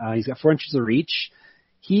 5'9". He's got 4 inches of reach.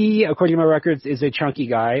 He, according to my records, is a chunky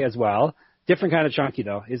guy as well. Different kind of chunky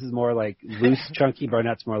though. His is more like loose chunky.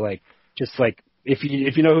 Barnett's more like just like if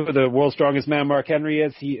you know who the world's strongest man Mark Henry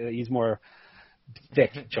is, he's more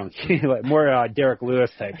thick chunky, like more Derek Lewis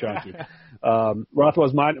type chunky.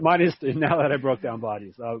 Rothwell's minus now that I broke down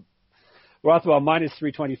bodies. Rothwell minus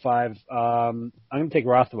 325. I'm going to take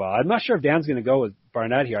Rothwell. I'm not sure if Dan's going to go with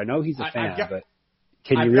Barnett here. I know he's a fan, but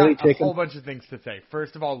can you really take him? I've got a whole bunch of things to say.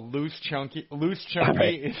 First of all, loose chunky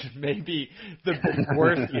right. is maybe the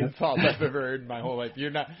worst insult I've ever heard in my whole life. You're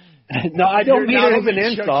not. No, I don't mean it as an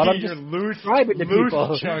insult. I'm just loose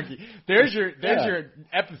people. Chunky. There's your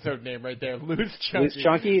episode name right there. Loose chunky. Loose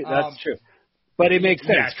chunky. That's true. But it makes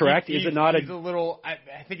sense, correct? Is it not he's a little? I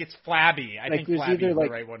think it's flabby. I think flabby is the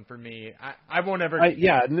right one for me. I won't ever. I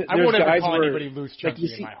won't ever call anybody loose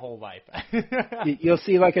chunky in my whole life. You'll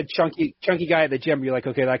see like a chunky guy at the gym. You're like,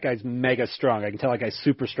 okay, that guy's mega strong. I can tell that guy's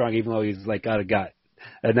super strong, even though he's like got a gut.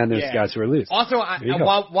 And then there's guys who are loose. Also,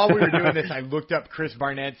 while we were doing this, I looked up Chris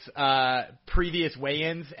Barnett's previous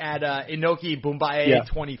weigh-ins at Inoki Bumbae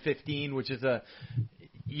 2015, which is a.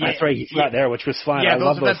 Yeah, that's right. He fought there, which was fun. Yeah, I those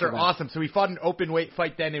love events are awesome. So he fought an open weight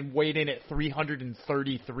fight then and weighed in at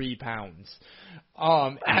 333 pounds.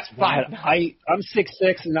 At 5'9". I'm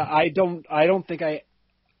 6'6", and I don't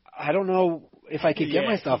know if I could get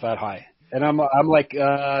myself that high. And I'm like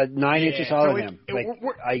 9 inches taller than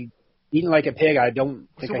him. Eating like a pig, I don't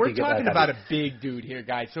think I could get that. So we're talking about a big dude here,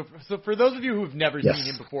 guys. So for those of you who have never seen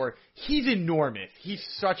him before, he's enormous. He's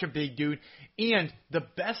such a big dude. And the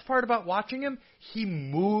best part about watching him, he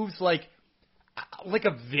moves like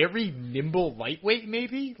a very nimble lightweight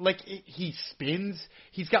maybe. Like he spins.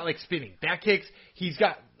 He's got like spinning back kicks. He's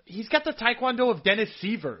got the taekwondo of Dennis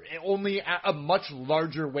Seaver, only at a much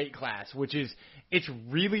larger weight class, it's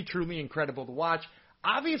really, truly incredible to watch.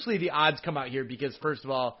 Obviously, the odds come out here because, first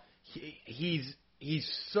of all, he's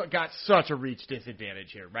got such a reach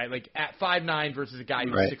disadvantage here, right? Like at 5'9" versus a guy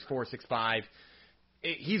who's 6'4", 6'5",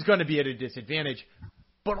 he's going to be at a disadvantage.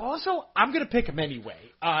 But also, I'm going to pick him anyway.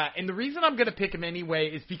 And the reason I'm going to pick him anyway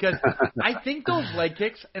is because I think those leg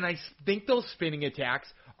kicks and I think those spinning attacks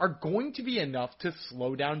are going to be enough to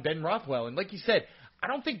slow down Ben Rothwell. And like you said, I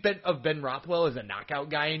don't think Ben Rothwell as a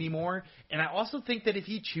knockout guy anymore. And I also think that if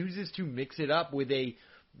he chooses to mix it up with a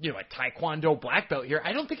taekwondo black belt here,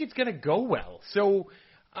 I don't think it's going to go well. So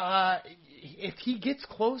if he gets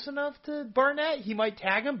close enough to Barnett, he might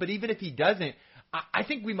tag him. But even if he doesn't, I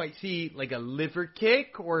think we might see like a liver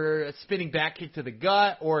kick or a spinning back kick to the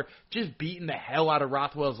gut or just beating the hell out of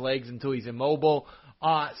Rothwell's legs until he's immobile.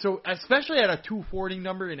 So especially at a 240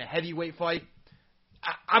 number in a heavyweight fight,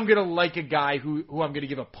 I'm going to like a guy who I'm going to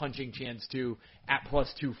give a punching chance to at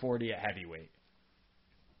plus 240 at heavyweight.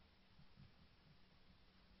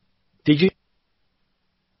 Did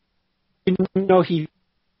you know he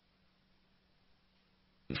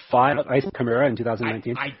fought Ice Chimera in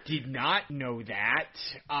 2019? I did not know that.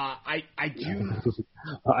 I do.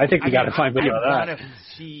 I think we got to find video of that. I want to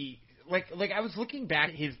see. Like I was looking back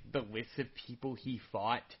at the list of people he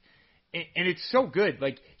fought, and it's so good.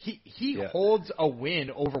 Like he holds a win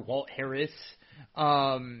over Walt Harris.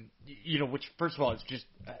 Which first of all is just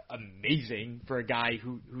amazing for a guy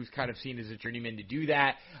who's kind of seen as a journeyman to do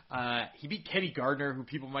that. He beat Kenny Gardner, who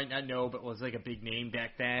people might not know, but was like a big name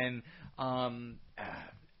back then.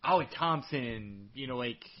 Ollie Thompson,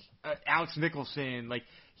 Alex Nicholson,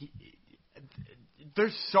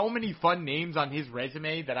 there's so many fun names on his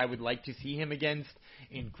resume that I would like to see him against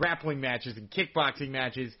in grappling matches and kickboxing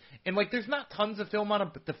matches. And there's not tons of film on him,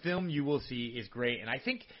 but the film you will see is great. And I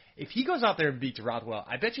think if he goes out there and beats Rothwell,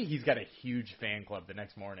 I bet you he's got a huge fan club the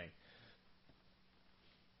next morning.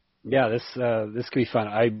 Yeah, this could be fun.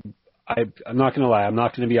 I'm not going to lie. I'm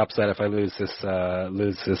not going to be upset if I lose this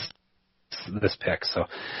pick. So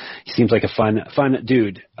he seems like a fun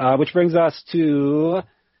dude. Which brings us to,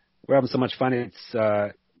 we're having so much fun. It's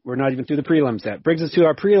we're not even through the prelims yet. Brings us to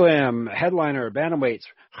our prelim headliner, bantamweights,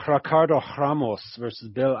 Ricardo Ramos versus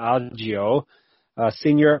Bill Algeo,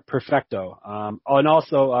 Senior Perfecto. And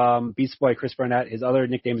also Beast Boy Chris Barnett. His other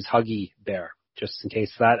nickname is Huggy Bear, just in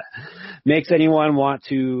case that makes anyone want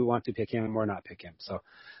to pick him or not pick him. So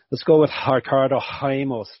let's go with Ricardo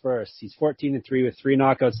Ramos first. He's 14-3 with 3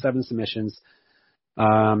 knockouts, 7 submissions.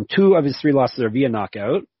 2 of his 3 losses are via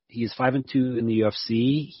knockout. He's 5-2 in the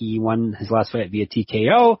UFC. He won his last fight via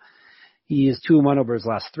TKO. He is 2-1 over his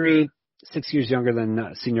last 3. 6 years younger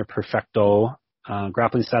than Senior Perfecto.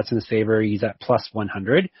 Grappling stats in his favor. He's at plus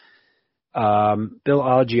 100. Bill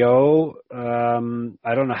Algeo,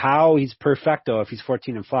 I don't know how he's Perfecto if he's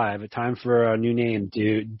 14-5. Time for a new name,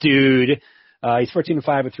 dude. He's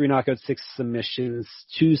 14-5 with 3 knockouts, 6 submissions,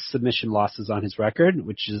 2 submission losses on his record,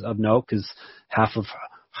 which is of note because half of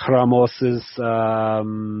Ramos's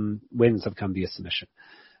wins have come via submission.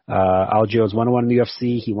 Algeo is 1-1 in the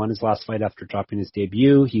UFC. He won his last fight after dropping his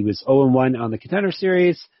debut. He was 0-1 on the Contender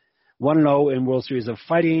Series, 1-0 in World Series of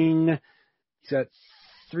Fighting. He's got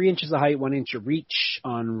 3 inches of height, 1 inch of reach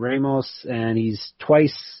on Ramos, and he's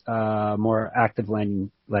twice more active landing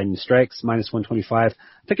strikes, minus 125.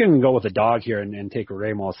 I think I'm going to go with a dog here and take a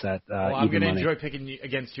Ramos at I'm going to enjoy picking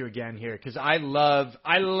against you again here because I love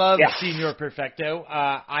Senior Perfecto.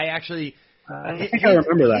 I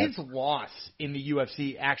remember that. His loss in the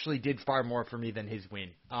UFC actually did far more for me than his win.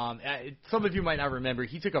 Some of you might not remember.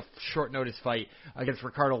 He took a short notice fight against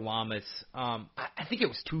Ricardo Lamas. I think it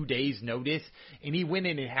was 2 days notice, and he went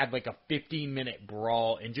in and had like a 15-minute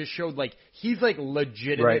brawl and just showed like he's like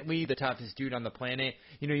legitimately the toughest dude on the planet.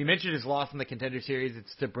 You know, you mentioned his loss in the Contender Series.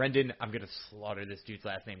 It's to Brendan. I'm going to slaughter this dude's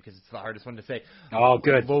last name because it's the hardest one to say. Oh,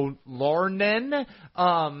 good. Lornen,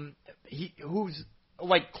 who's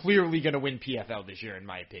like clearly going to win PFL this year, in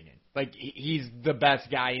my opinion. Like he's the best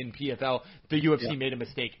guy in PFL. The UFC made a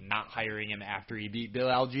mistake not hiring him after he beat Bill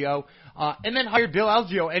Algeo, and then hired Bill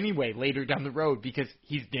Algeo anyway later down the road because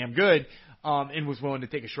he's damn good, and was willing to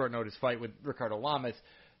take a short notice fight with Ricardo Lamas.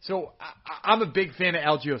 So I'm a big fan of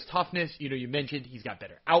Algeo's toughness. You know, you mentioned he's got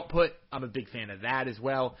better output. I'm a big fan of that as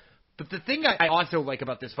well. But the thing I also like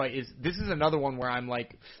about this fight is this is another one where I'm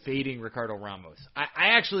like fading Ricardo Ramos. I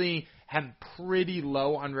actually am pretty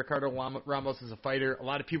low on Ricardo Ramos as a fighter. A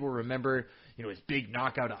lot of people remember, you know, his big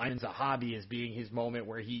knockout of Ayman Zahabi as being his moment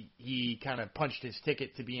where he kind of punched his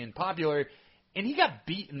ticket to being popular, and he got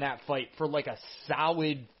beat in that fight for like a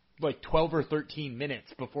solid like 12 or 13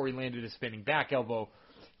 minutes before he landed a spinning back elbow.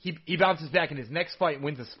 He bounces back in his next fight and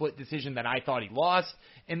wins a split decision that I thought he lost,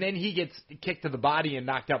 and then he gets kicked to the body and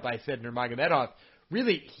knocked out by Sedner Magomedov.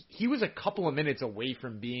 Really, he was a couple of minutes away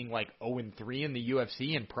from being like 0-3 in the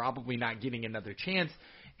UFC and probably not getting another chance.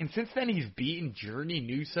 And since then, he's beaten Journey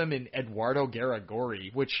Newsom and Eduardo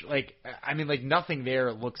Garagori, which, like, I mean, like, nothing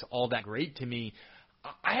there looks all that great to me.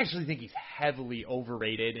 I actually think he's heavily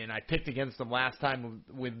overrated, and I picked against him last time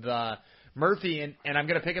with Murphy, and I'm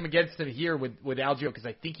going to pick him against him here with Algeo because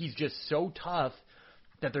I think he's just so tough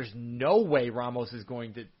that there's no way Ramos is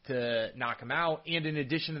going to knock him out. And in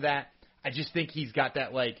addition to that, I just think he's got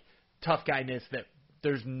that, like, tough guyness that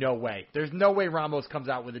there's no way. There's no way Ramos comes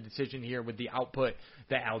out with a decision here with the output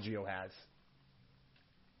that Algeo has.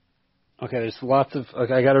 Okay, there's lots of.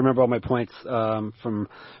 Okay, I got to remember all my points from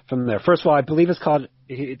there. First of all, I believe it's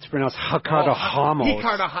pronounced Ricardo Ramos.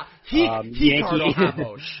 Ricardo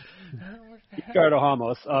Ramos. Ricardo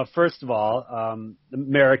Ramos. First of all,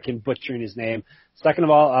 American butchering his name. Second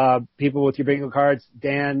of all, people with your bingo cards,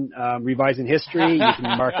 Dan revising history. You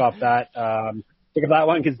can mark off that. Think of that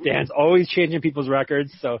one because Dan's always changing people's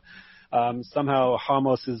records. So somehow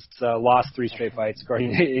Ramos has lost 3 straight fights,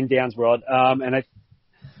 according in Dan's world. And I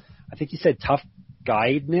think he said tough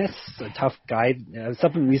guidness, or tough guide.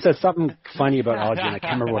 Something he said something funny about Algeo, and I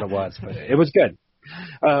can't remember what it was, but it was good.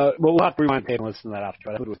 We'll have to rewind and listen to that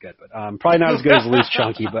after. It was good, but probably not as good as Loose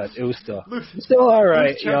Chunky, but it was still all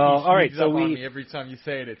right, y'all. All right, so every time you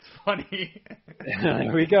say it, it's funny.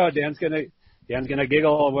 There we go. Dan's gonna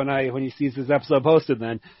giggle when he sees this episode posted.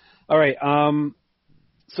 Then, all right.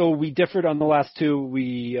 So we differed on the last 2.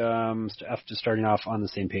 We after starting off on the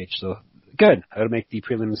same page. So good. That'll make the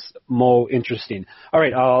prelims more interesting. All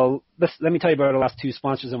right. Let me tell you about our last 2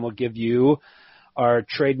 sponsors, and we'll give you our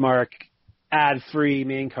trademark ad-free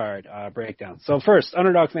main card breakdown. So first,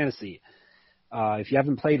 Underdog Fantasy. If you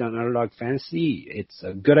haven't played on Underdog Fantasy, it's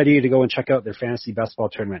a good idea to go and check out their fantasy best ball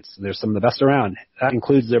tournaments. There's some of the best around. That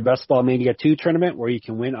includes their Best Ball Mania 2 tournament, where you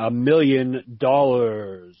can win $1 million.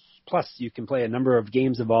 Plus, you can play a number of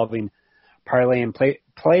games involving parlay and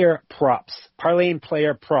player props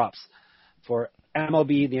for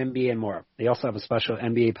MLB, the NBA, and more. They also have a special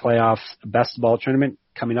NBA playoffs best ball tournament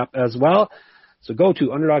coming up as well. So go to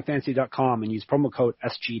UnderdogFantasy.com and use promo code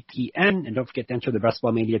SGPN, and don't forget to enter the Best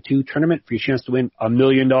Ball Mania 2 tournament for your chance to win $1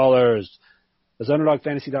 million. That's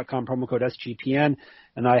UnderdogFantasy.com, promo code SGPN,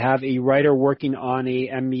 and I have a writer working on a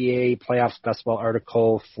NBA playoffs best ball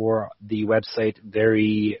article for the website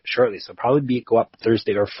very shortly. So probably go up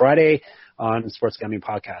Thursday or Friday on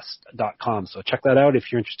sportsgamblingpodcast.com. So check that out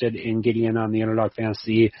if you're interested in getting in on the Underdog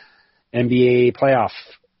Fantasy NBA playoff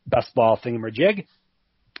best ball thingamajig.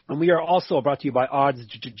 And we are also brought to you by Odds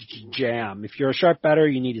Jam. If you're a sharp bettor,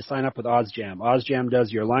 you need to sign up with Odds Jam. Odds Jam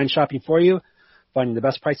does your line shopping for you, finding the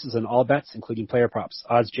best prices on all bets, including player props.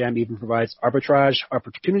 Odds Jam even provides arbitrage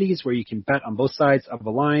opportunities where you can bet on both sides of the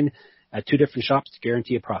line at 2 different shops to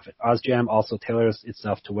guarantee a profit. Odds Jam also tailors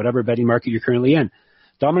itself to whatever betting market you're currently in.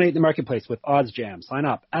 Dominate the marketplace with Odds Jam. Sign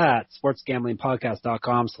up at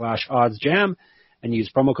sportsgamblingpodcast.com/oddsjam and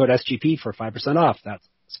use promo code SGP for 5% off. That's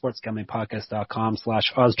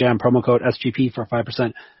sportsgamblingpodcast.com/oddsjam, promo code SGP for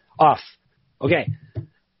 5% off. Okay.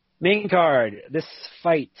 Main card, this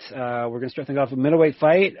fight, we're going to start things off with a middleweight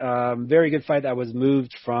fight. Very good fight that was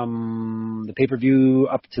moved from the pay-per-view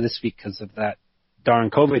up to this week because of that darn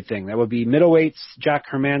COVID thing. That would be middleweights Jack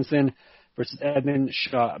Hermansson versus Edmund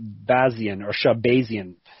Shabazian, or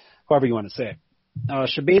Shabazian, however you want to say it.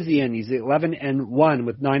 Shabazian, he's 11-1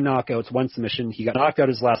 with 9 knockouts, 1 submission. He got knocked out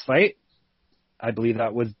his last fight. I believe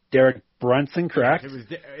that was Derek Brunson, correct?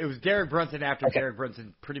 It was Derek Brunson after Derek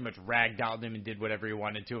Brunson pretty much ragdolled him and did whatever he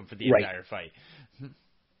wanted to him for the entire fight.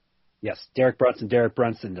 Yes, Derek Brunson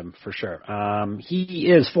him for sure. He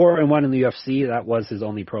is 4-1 in the UFC. That was his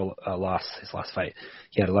only pro loss, his last fight.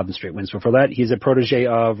 He had 11 straight wins before that. He's a protege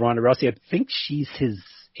of Ronda Rousey. I think she's his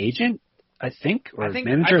agent. Or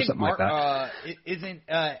manager, or something like that. Isn't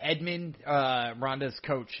Edmund Ronda's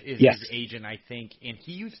coach is his agent, I think, and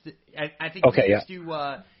he used to. I think he used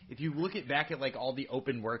to. If you look back at like all the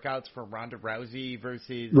open workouts for Ronda Rousey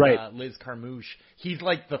versus Liz Carmouche, he's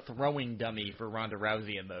like the throwing dummy for Ronda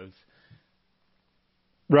Rousey in those.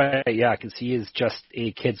 Right, yeah, because he is just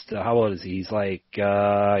a kid still. How old is he? He's like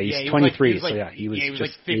he's 23, he was just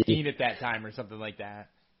like 15 at that time or something like that.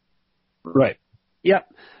 Right.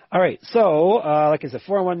 Yep. All right. So, like I said,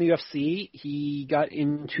 4-1 in the UFC. He got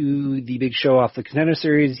into the big show off the Contender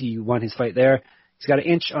Series. He won his fight there. He's got an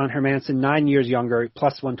inch on Hermansson, 9 years younger,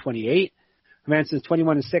 plus 128. Hermansson's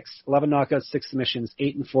 21-6, 11 knockouts, 6 submissions,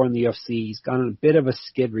 8-4 in the UFC. He's gone on a bit of a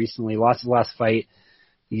skid recently. Lost his last fight.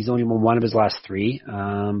 He's only won 1 of his last 3.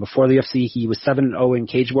 Before the UFC, he was 7-0 in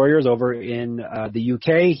Cage Warriors over in the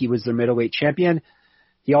UK. He was their middleweight champion.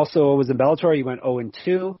 He also was in Bellator. He went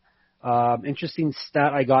 0-2. Interesting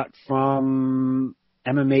stat I got from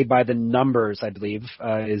MMA by the Numbers, I believe,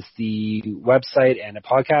 is the website and a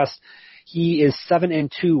podcast. He is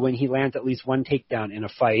 7-2 when he lands at least 1 takedown in a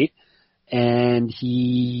fight, and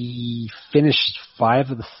he finished 5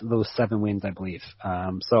 of those 7 wins, I believe.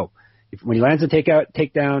 So when he lands a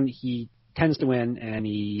takedown, he tends to win, and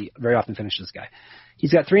he very often finishes this guy.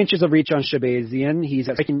 He's got 3 inches of reach on Shabazian. He's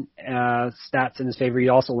got striking stats in his favor. He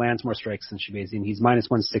also lands more strikes than Shabazian. He's minus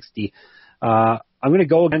 160. I'm going to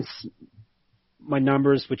go against my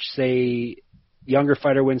numbers, which say younger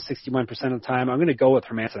fighter wins 61% of the time. I'm going to go with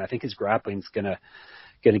Hermansson. I think his grappling's going to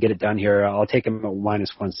get it done here. I'll take him at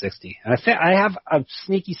minus 160. And I have a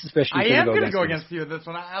sneaky suspicion I am going to go against you with this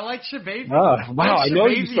one. I like Shabazian. Oh, wow. I know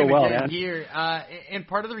you so well, man. Here. And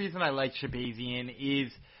part of the reason I like Shabazian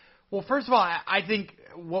is, well, first of all, I think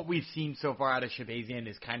what we've seen so far out of Shabazian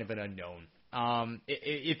is kind of an unknown.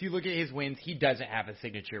 If you look at his wins, he doesn't have a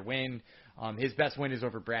signature win. His best win is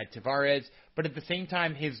over Brad Tavares, but at the same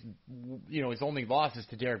time, his only loss is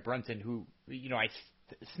to Derek Brunson, who, I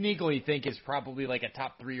sneakily think is probably like a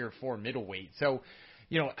top 3 or 4 middleweight. So,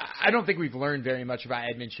 I don't think we've learned very much about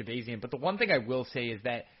Edmund Shabazian, but the one thing I will say is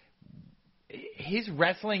that his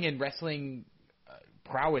wrestling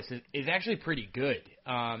prowess is actually pretty good.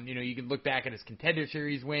 You can look back at his Contender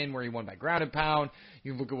Series win where he won by ground and pound.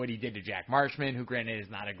 You can look at what he did to Jack Marshman, who granted is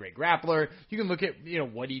not a great grappler. You can look at,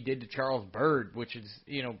 what he did to Charles Byrd, which is,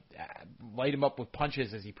 light him up with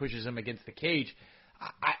punches as he pushes him against the cage.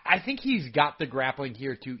 I think he's got the grappling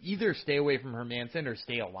here to either stay away from Hermansson or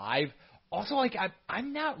stay alive. Also,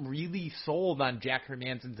 I'm not really sold on Jack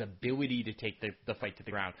Hermansson's ability to take the fight to the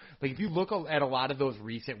ground. Like, if you look at a lot of those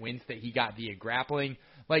recent wins that he got via grappling,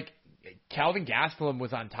 like, Calvin Gastelum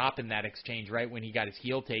was on top in that exchange, right, when he got his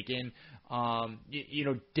heel taken.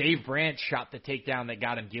 Dave Branch shot the takedown that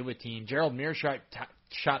got him guillotined. Gerald Mearshart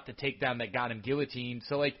shot the takedown that got him guillotined.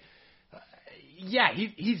 So,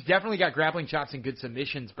 he's definitely got grappling chops and good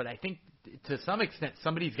submissions, but I think to some extent,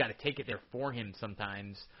 somebody's got to take it there for him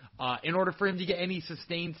sometimes in order for him to get any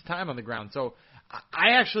sustained time on the ground. So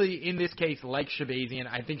I actually, in this case, like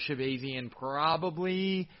Shabazian. I think Shabazian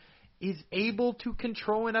probably is able to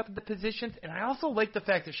control enough of the positions. And I also like the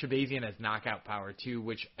fact that Shabazian has knockout power, too,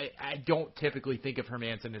 which I don't typically think of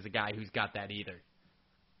Hermansson as a guy who's got that either.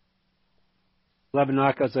 11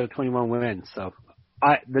 knockouts out of 21 wins, so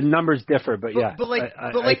the numbers differ, but yeah. But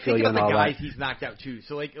I feel think you about the on all guys that. he's knocked out too.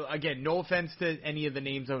 So like again, no offense to any of the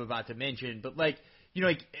names I'm about to mention, but like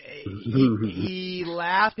he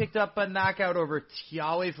last picked up a knockout over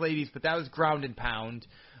Tiale's ladies, but that was ground and pound.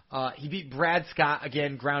 He beat Brad Scott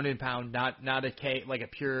again, ground and pound, not a K like a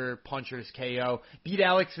pure puncher's KO. Beat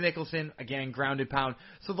Alex Nicholson again, ground and pound.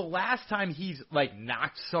 So the last time he's like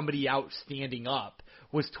knocked somebody out standing up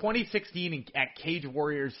was 2016 at Cage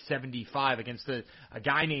Warriors 75 against a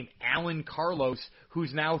guy named Alan Carlos,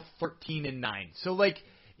 who's now 13-9. So like,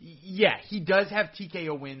 yeah, he does have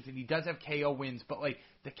TKO wins and he does have KO wins, but like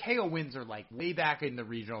the KO wins are like way back in the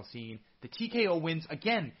regional scene. The TKO wins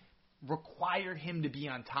again required him to be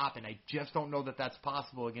on top, and I just don't know that that's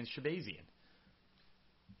possible against Shabazian.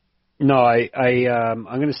 No, I'm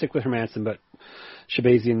going to stick with Hermansson, but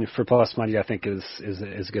Shabazian for plus money I think is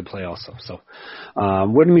a good play also. So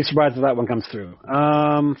wouldn't be surprised if that one comes through.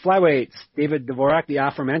 Flyweights, David Dvorak, the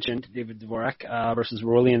aforementioned David Dvorak versus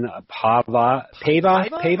Rolian Paiva. Paiva?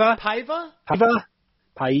 I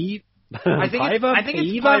think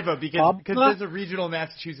it's Paiva because there's a regional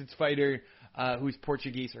Massachusetts fighter who's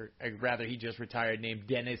Portuguese, or rather he just retired, named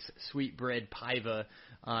Dennis Sweetbread Paiva,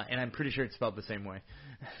 and I'm pretty sure it's spelled the same way.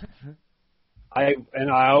 I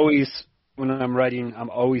always, when I'm writing,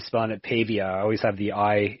 I'm always spelling it Pavia. I always have the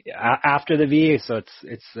I after the V, so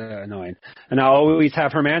it's annoying. And I always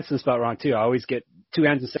have Hermansson spelled wrong too. I always get two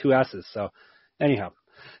N's instead of two S's. So anyhow,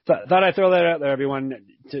 thought I'd throw that out there, everyone,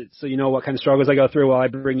 so you know what kind of struggles I go through while I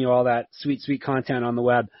bring you all that sweet content on the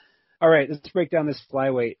web. All right, let's break down this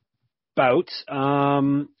flyweight bout.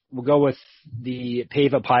 We'll go with the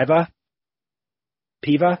Puva.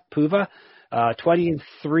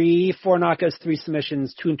 20-3, 4 knockouts, 3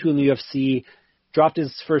 submissions, 2-2 in the UFC. Dropped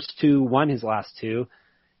his first 2, won his last 2.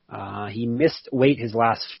 He missed weight his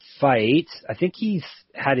last fight. I think he's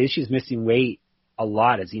had issues missing weight a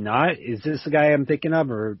lot. Is he not? Is this the guy I'm thinking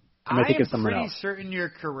of, or am I thinking of someone else? I'm pretty certain you're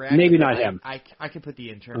correct. Maybe not him. I could put the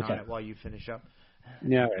intern on it while you finish up.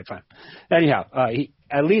 Yeah, all right, fine. Anyhow, he,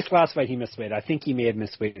 at least last fight he missed weight. I think he may have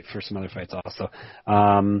missed weight for some other fights also.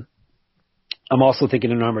 I'm also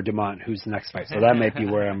thinking of Norma Dumont, who's the next fight, so that might be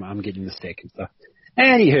where I'm getting mistaken. So,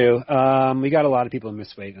 anywho, we got a lot of people who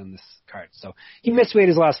miss weight on this card. So he missed weight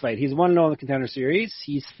his last fight. He's 1-0 in the Contender Series.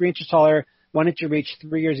 He's 3 inches taller, 1 inch of reach,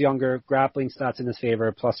 3 years younger. Grappling stats in his favor,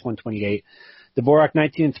 plus 128. Dvorak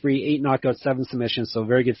 19-3, 8 knockouts, 7 submissions, so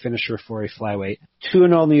very good finisher for a flyweight.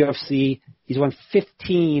 2-0 in the UFC. He's won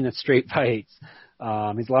 15 straight fights.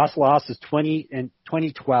 His last loss is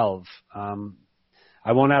 2012.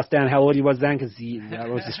 I won't ask Dan how old he was then because that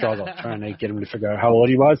was the struggle, trying to get him to figure out how old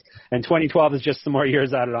he was. And 2012 is just some more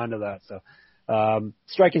years added onto that. So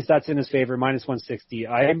striking stats in his favor, minus 160.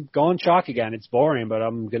 I am going chalk again. It's boring, but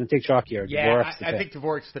I'm going to take chalk here. Yeah, I think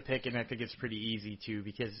Dvorak's the pick, and I think it's pretty easy too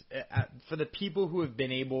because for the people who have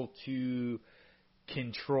been able to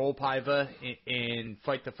control Paiva and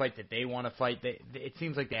fight the fight that they want to fight, it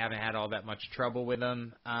seems like they haven't had all that much trouble with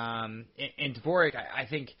him. And Dvorak, I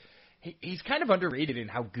think he's kind of underrated in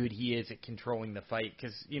how good he is at controlling the fight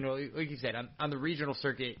because, you know, like you said, on the regional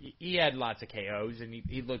circuit, he had lots of KOs and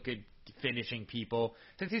he looked good finishing people.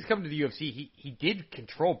 Since he's come to the UFC, he did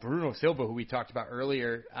control Bruno Silva, who we talked about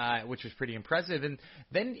earlier, which was pretty impressive. And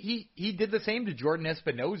then he did the same to Jordan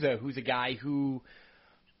Espinoza, who's a guy who,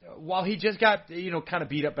 while he just got, kind of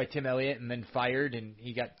beat up by Tim Elliott and then fired, and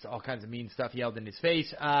he got all kinds of mean stuff yelled in his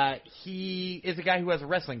face, he is a guy who has a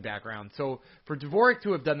wrestling background. So for Dvorak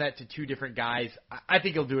to have done that to 2 different guys, I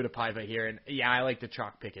think he'll do it to Paiva here. And, yeah, I like the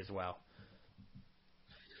chalk pick as well.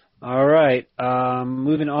 All right.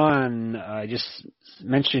 Moving on. I just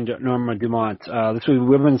mentioned Norma Dumont. This was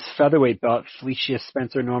women's featherweight bout. Felicia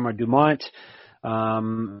Spencer, Norma Dumont.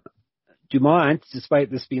 Dumont,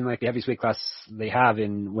 despite this being like the heaviest weight class they have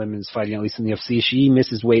in women's fighting, at least in the UFC, she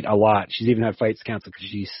misses weight a lot. She's even had fights canceled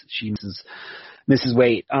because she misses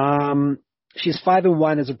weight. She's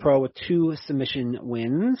 5-1 as a pro with 2 submission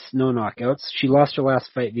wins, no knockouts. She lost her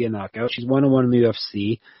last fight via knockout. She's 1-1 in the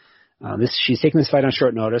UFC. She's taking this fight on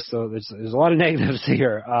short notice, so there's a lot of negatives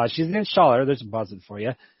here. She's an inch taller. There's a positive for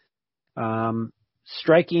you.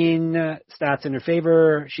 Striking stats in her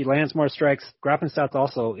favor. She lands more strikes. Grappling stats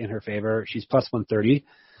also in her favor. She's plus 130.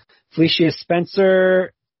 Felicia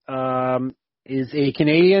Spencer, is a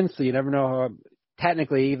Canadian, so you never know how.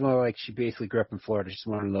 Technically, even though like she basically grew up in Florida, she's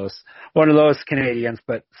one of those Canadians.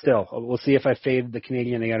 But still, we'll see if I fade the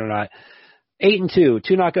Canadian again or not. 8-2,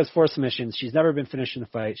 2 knockouts, 4 submissions. She's never been finished in a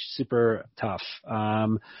fight. She's super tough.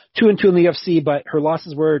 2-2 in the UFC, but her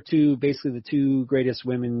losses were to basically the two greatest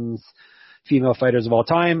women's female fighters of all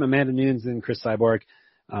time, Amanda Nunes and Chris Cyborg.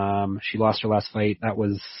 She lost her last fight. That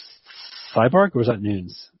was Cyborg, or was that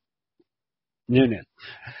Nunes? Nunes.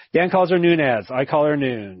 Dan calls her Nunes. I call her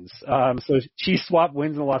Nunes. So she swapped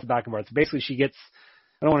wins and losses back and forth. So basically she gets,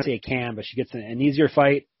 I don't want to say a can, but she gets an easier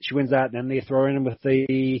fight. She wins that, and then they throw her in with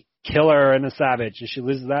the killer and the savage, and she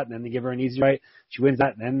loses that, and then they give her an easy fight. She wins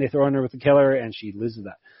that, and then they throw in her with the killer, and she loses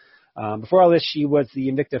that. Before all this, she was the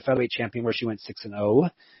Invicta featherweight champion, where she went 6-0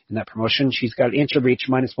 in that promotion. She's got an inch of reach,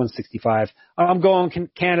 -165. I'm going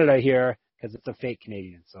Canada here because it's a fake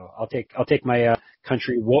Canadian, so I'll take my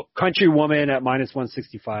country woman at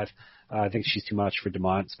 -165. I think she's too much for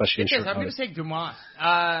Dumont, especially in short I'm going to take Dumont.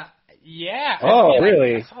 Yeah. Oh,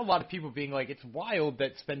 really? I saw a lot of people being like, it's wild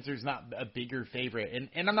that Spencer's not a bigger favorite.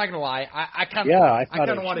 And I'm not going to lie, I kind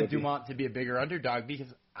of wanted Dumont to be a bigger underdog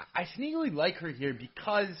because I sneakily like her here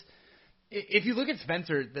because if you look at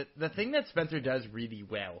Spencer, the thing that Spencer does really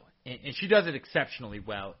well, and she does it exceptionally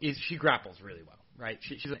well, is she grapples really well, right?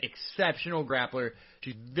 She's an exceptional grappler.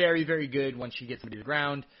 She's very, very good once she gets to the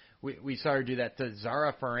ground. We saw her do that to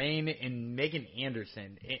Zara Farane and Megan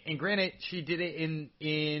Anderson. And granted, she did it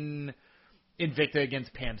in Invicta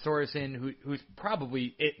against Pam Sorensen, who's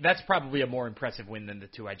probably that's probably a more impressive win than the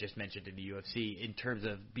two I just mentioned in the UFC in terms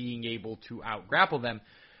of being able to out-grapple them.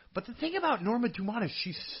 But the thing about Norma Dumont is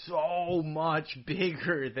she's so much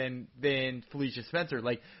bigger than Felicia Spencer.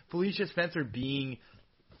 Like, Felicia Spencer being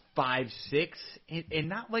 5'6", and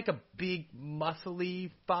not like a big,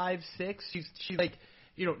 muscly 5'6". She's like,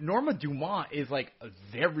 you know, Norma Dumont is like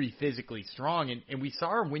very physically strong, and we saw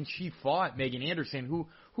her when she fought Megan Anderson,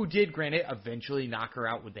 who did, granted, eventually knock her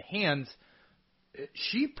out with the hands.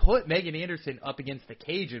 She put Megan Anderson up against the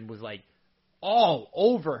cage and was like all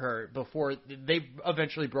over her before they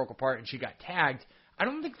eventually broke apart and she got tagged. I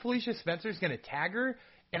don't think Felicia Spencer's going to tag her,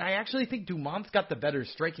 and I actually think Dumont's got the better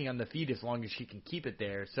striking on the feet as long as she can keep it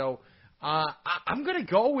there. So I'm going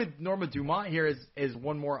to go with Norma Dumont here as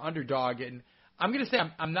one more underdog, and I'm going to say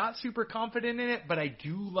I'm not super confident in it, but I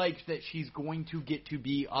do like that she's going to get to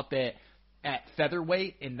be up at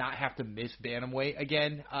featherweight and not have to miss bantamweight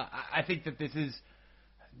again. I think that this is,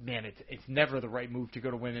 man, it's never the right move to go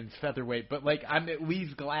to women's featherweight, but like I'm at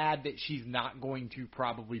least glad that she's not going to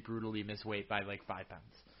probably brutally miss weight by like 5 pounds.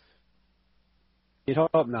 You'd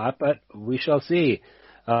hope not, but we shall see.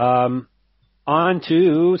 On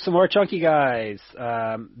to some more chunky guys.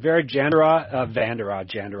 Vera Jandara,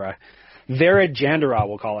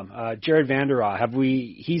 we'll call him. Jared Vanderaa.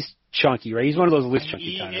 He's chunky, right? He's one of those loose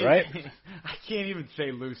chunky kind of, right? I can't even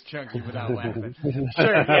say loose chunky without laughing.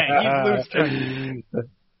 Sure, yeah, he's loose chunky.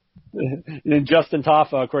 And Justin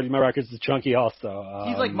Taffa, according to my records, is chunky also.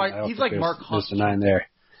 He's like Mark Hunt. There's a 9 there.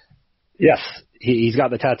 Yes, he's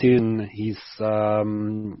got the tattoo, and he's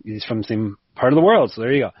from the same part of the world, so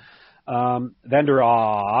there you go.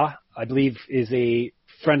 Vanderaa, I believe, is a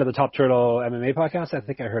friend of the Top Turtle MMA podcast. I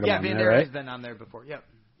think I heard him on there, right? Yeah, Vanderaa has been on there before, yep.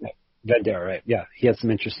 Vanderaa, right. Yeah, he has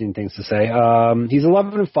some interesting things to say. He's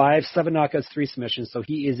 11-5, 7 knockouts, 3 submissions, so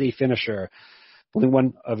he is a finisher. Only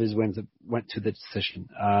one of his wins went to the decision.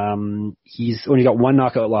 He's only got 1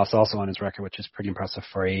 knockout loss also on his record, which is pretty impressive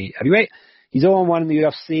for a heavyweight. He's 0-1 in the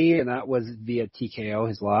UFC, and that was via TKO,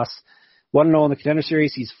 his loss. 1-0 in the Contender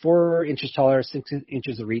Series. He's 4 inches taller, 6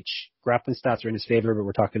 inches of reach. Grappling stats are in his favor, but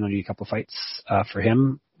we're talking only a couple fights for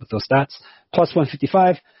him with those stats. Plus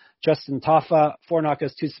 155. Justin Taffa, 4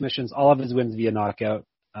 knockouts, 2 submissions, all of his wins via knockout.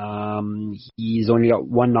 He's only got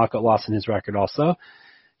 1 knockout loss in his record also.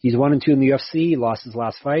 He's 1-2 in the UFC. He lost his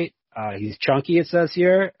last fight. He's chunky, it says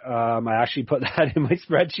here. I actually put that in my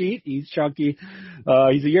spreadsheet. He's chunky.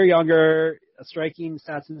 He's a year younger. Striking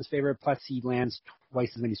stats in his favor. Plus, he lands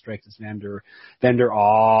twice as many strikes as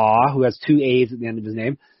Vanderaa, who has 2 A's at the end of his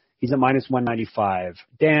name. He's at -195.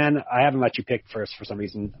 Dan, I haven't let you pick first for some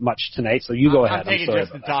reason much tonight, so you go ahead. I'm taking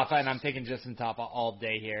Justin Taffa, and I'm taking Justin Taffa all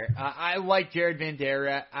day here. I like Jared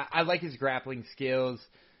Vanderaa. I like his grappling skills.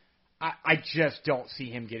 I just don't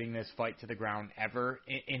see him getting this fight to the ground ever,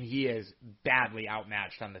 and he is badly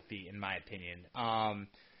outmatched on the feet, in my opinion. On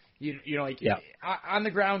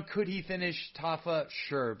the ground, could he finish Taffa?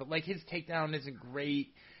 Sure, but like his takedown isn't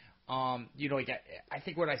great. I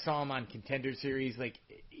think what I saw him on Contender Series, like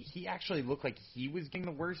he actually looked like he was getting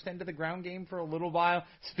the worst end of the ground game for a little while.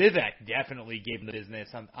 Spivak definitely gave him the business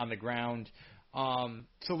on the ground.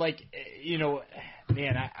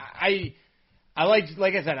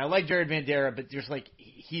 like I said, I like Jared Vanderaa, but just like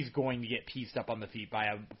he's going to get pieced up on the feet by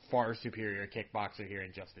a far superior kickboxer here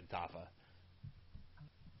in Justin Tafa.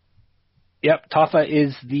 Yep, Tafa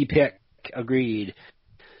is the pick. Agreed.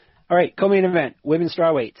 All right, co-main event, women's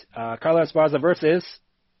strawweight. Carla Esparza versus...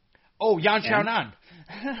 Yan Xiaonan.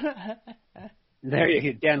 There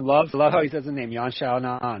you go. Dan, love how he says the name, Yan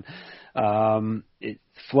Xiaonan. It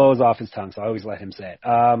flows off his tongue, so I always let him say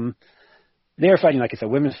it. They're fighting, like I said,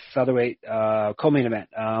 women's featherweight co-main event.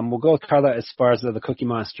 We'll go with Carla Esparza, the Cookie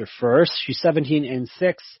Monster, first. She's 17-6,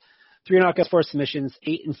 3 knockouts, 4 submissions,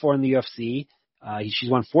 8-4 in the UFC. She's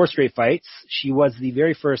won 4 straight fights. She was the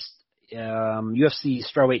very first UFC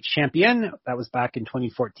strawweight champion. That was back in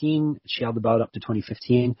 2014. She held the belt up to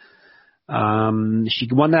 2015. She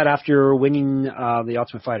won that after winning the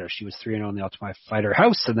Ultimate Fighter. She was 3-0 in the Ultimate Fighter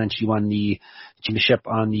house, and then she won the championship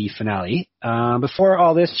on the finale. Before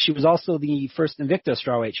all this, she was also the first Invicta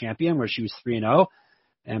strawweight champion, where she was 3-0.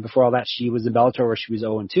 And before all that, she was in Bellator, where she was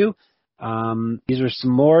 0-2. These are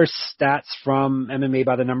some more stats from MMA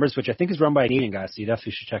by the Numbers, which I think is run by a Canadian guy, so you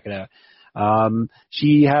definitely should check it out.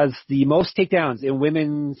 She has the most takedowns in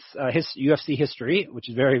women's UFC history, which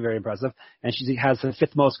is very, very impressive, and she has the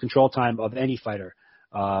 5th most control time of any fighter,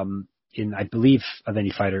 I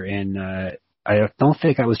don't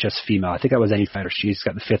think I was just female. I think I was any fighter. She's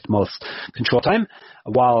got the 5th most control time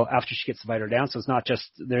while after she gets the fighter down, so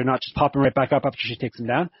they're not just popping right back up after she takes them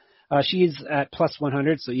down. She's at plus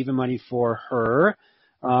 100, so even money for her.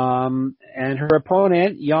 And her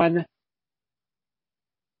opponent, Yan...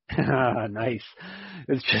 nice.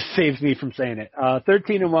 It just saves me from saying it.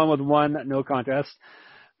 13-1 with 1 no contest.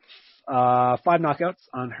 5 knockouts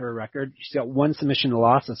on her record. She's got 1 submission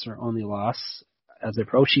loss. That's her only loss as a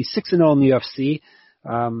pro. She's 6-0 in the UFC.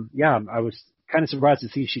 I was kind of surprised to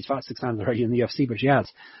see she's fought 6 times already in the UFC, but she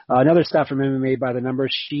has. Another stat from MMA by the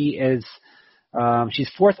Numbers. She's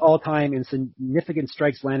 4th all-time in significant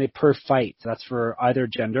strikes landed per fight. That's for either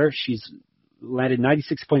gender. She's landed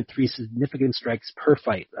 96.3 significant strikes per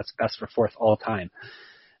fight. That's best for 4th all-time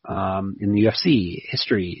in the UFC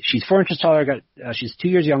history. She's 4 inches taller. She's 2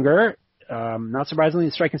 years younger. Not surprisingly,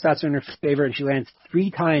 the striking stats are in her favor, and she lands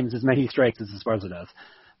 3 times as many strikes as Esparza does.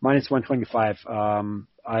 Minus 125.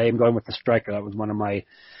 I am going with the striker. That was one of my...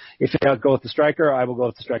 If I go with the striker, I will go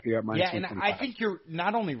with the striker. You're at minus 125. Yeah, and I think you're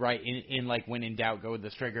not only right in like when in doubt, go with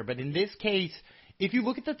the striker, but in this case, if you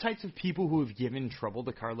look at the types of people who have given trouble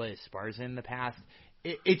to Carla Esparza in the past,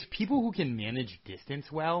 it's people who can manage distance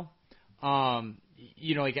well.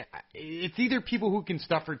 It's either people who can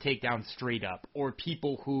stuff her takedown straight up or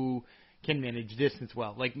people who can manage distance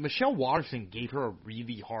well. Like Michelle Waterson gave her a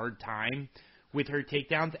really hard time with her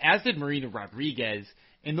takedowns, as did Marina Rodriguez,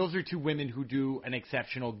 and those are 2 women who do an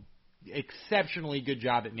exceptionally good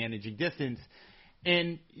job at managing distance.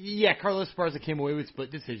 And yeah, Carla Esparza came away with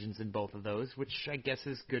split decisions in both of those, which I guess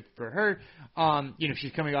is good for her.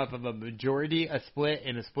 She's coming off of a split,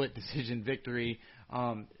 and a split decision victory.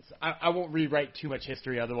 So I won't rewrite too much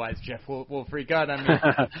history, otherwise Jeff will freak out on me.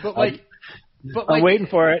 But I'm waiting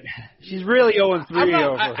for it. She's really 0-3 over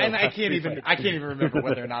her. And I can't even remember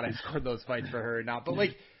whether or not I scored those fights for her or not. But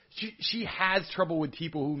she has trouble with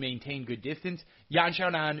people who maintain good distance. Yan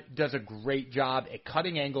Xiaonan does a great job at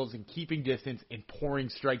cutting angles and keeping distance and pouring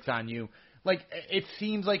strikes on you. It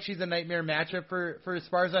seems like she's a nightmare matchup for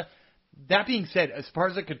Esparza. That being said,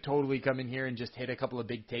 Esparza could totally come in here and just hit a couple of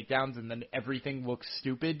big takedowns and then everything looks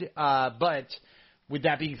stupid. But with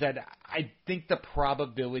that being said, I think the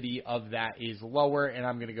probability of that is lower, and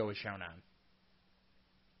I'm going to go with Xiaonan.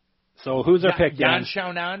 So who's our pick, Yan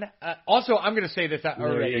Xiaonan. Also, I'm going to say this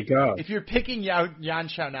already. There you go. If you're picking Yan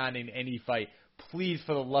Xiaonan in any fight, please,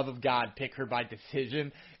 for the love of God, pick her by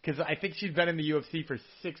decision, because I think she's been in the UFC for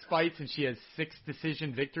 6 fights, and she has 6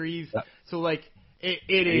 decision victories. Yep. So,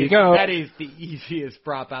 that is the easiest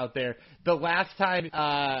prop out there. The last time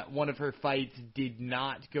one of her fights did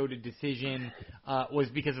not go to decision was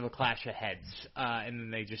because of a clash of heads, and then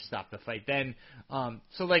they just stopped the fight then.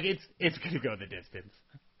 It's going to go the distance.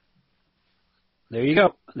 There you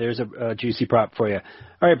go. There's a juicy prop for you.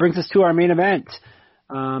 All right, brings us to our main event.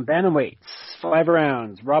 Bantamweights, 5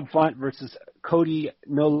 rounds. Rob Font versus Cody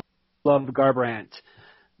No Love Garbrandt,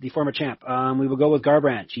 the former champ. We will go with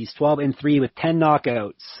Garbrandt. He's 12-3 with 10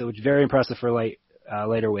 knockouts, so it's very impressive for a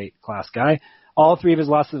lighter weight class guy. All 3 of his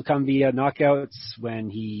losses have come via knockouts when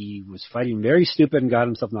he was fighting very stupid and got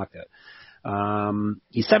himself knocked out.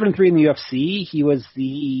 He's 7-3 in the UFC. He was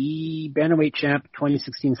the bantamweight champ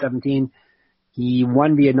 2016-17. He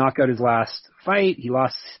won via knockout his last fight. He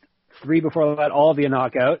lost 3 before that, all via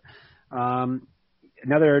knockout.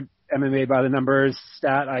 Another MMA by the numbers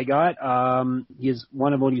stat I got. He is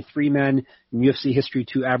one of only 3 men in UFC history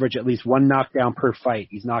to average at least 1 knockdown per fight.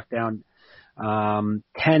 He's knocked down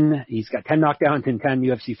 10. He's got 10 knockdowns in 10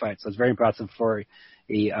 UFC fights. So it's very impressive for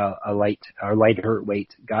a lighter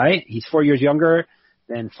weight guy. He's 4 years younger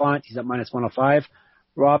than Font. He's at minus 105.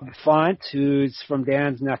 Rob Font, who's from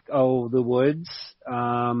Dan's neck of the woods,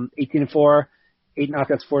 18-4, 8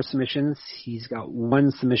 knockouts, 4 submissions. He's got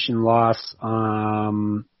 1 submission loss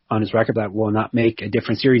on his record. That will not make a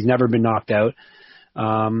difference here. He's never been knocked out.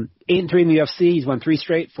 8-3 in the UFC. He's won 3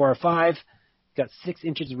 straight, 4 or 5. Got 6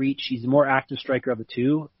 inches of reach. He's the more active striker of the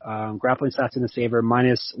two. Grappling stats in his favor,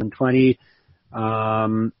 minus 120.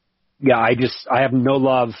 I have no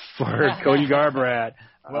love for Cody Garbrandt.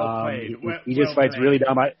 Well played. He just fights really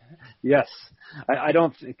dumb. Yes. I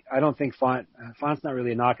don't think Font's not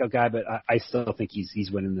really a knockout guy, but I still think he's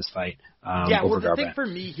winning this fight. Over the Garbrandt. thing for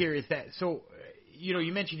me here is that,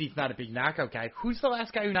 you mentioned he's not a big knockout guy. Who's the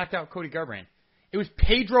last guy who knocked out Cody Garbrandt? It was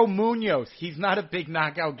Pedro Munoz. He's not a big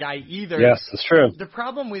knockout guy either. Yes, that's true. The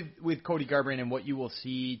problem with Cody Garbrandt and what you will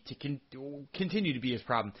see to continue to be his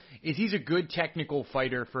problem is he's a good technical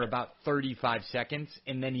fighter for about 35 seconds,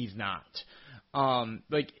 and then he's not.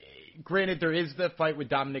 Granted, there is the fight with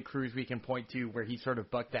Dominic Cruz we can point to where he sort of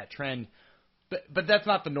bucked that trend, but that's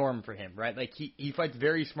not the norm for him, right? Like, he fights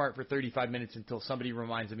very smart for 35 minutes until somebody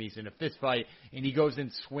reminds him he's in a fist fight, and he goes in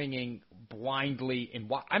swinging blindly.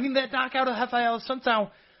 That knockout of Rafael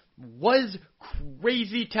Sunsao was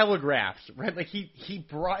crazy telegraphed, right? Like, he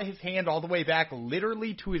brought his hand all the way back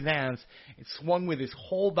literally to his hands and swung with his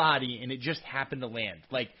whole body, and it just happened to land.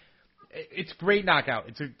 Like, it's a great knockout.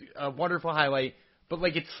 It's a wonderful highlight, but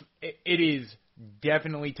it is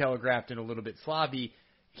definitely telegraphed and a little bit sloppy.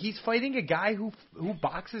 He's fighting a guy who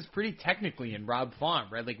boxes pretty technically in Rob Font,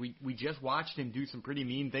 right? Like, we just watched him do some pretty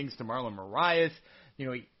mean things to Marlon Moraes.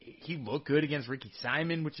 He looked good against Ricky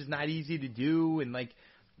Simon, which is not easy to do, and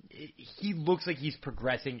he looks like he's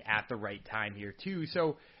progressing at the right time here too.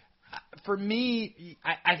 So for me,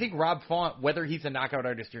 I think Rob Font, whether he's a knockout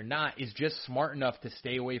artist or not, is just smart enough to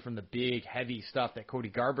stay away from the big, heavy stuff that Cody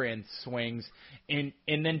Garbrandt swings, and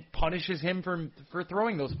then punishes him for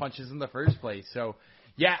throwing those punches in the first place. So,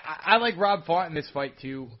 yeah, I like Rob Font in this fight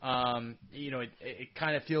too. It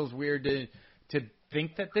kind of feels weird to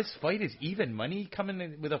think that this fight is even money coming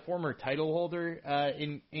in with a former title holder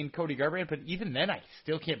in Cody Garbrandt, but even then, I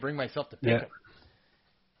still can't bring myself to pick him.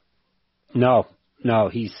 No,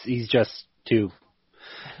 he's just too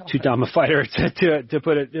dumb a fighter to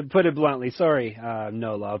put it bluntly. Sorry,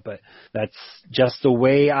 no love, but that's just the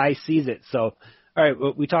way I sees it. So, all right,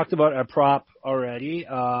 we talked about a prop already.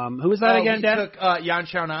 Who was that again, Dan? We took Yan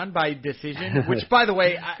Xiaonan by decision, which, by the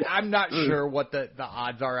way, I'm not sure what the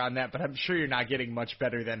odds are on that, but I'm sure you're not getting much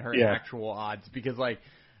better than her actual odds because,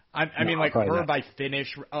 her by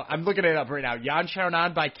finish. I'm looking it up right now. Yan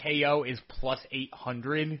Xiaonan by KO is plus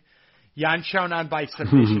 800. Yan Xiaonan by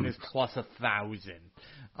submission is plus 1,000.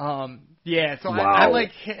 Wow. Yan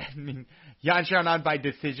Xiaonan by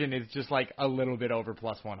decision is just a little bit over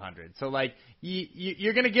plus 100. So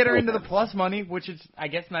you're gonna get her into the plus money, which is I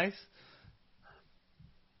guess nice.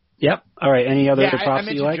 Yep. All right. Any other props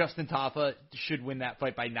I you like? Justin Tafa should win that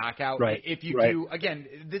fight by knockout. Right. If you do, again,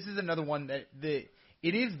 this is another one that it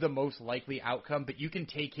is the most likely outcome, but you can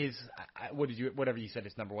take his whatever you said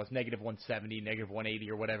his number was, negative 170, negative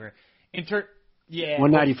 180, or whatever.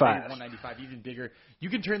 195. 195, even bigger. You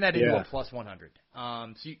can turn that into a plus 100.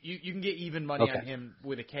 So you can get even money on him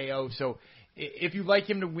with a KO. So if you like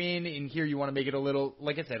him to win, and here you want to make it a little,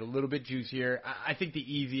 like I said, a little bit juicier, I think the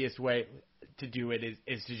easiest way to do it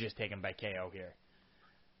is to just take him by KO here.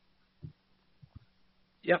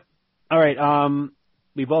 Yep. All right.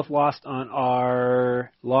 We both lost on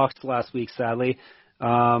our locks last week, sadly.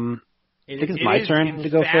 I think it's my turn to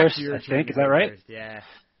go first. I think is that right? First, yeah.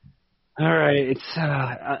 All right,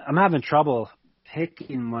 I'm having trouble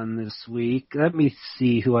picking one this week. Let me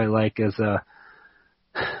see who I like as a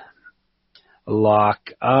lock.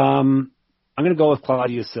 I'm going to go with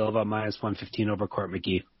Claudio Silva minus 115 over Court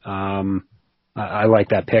McGee. I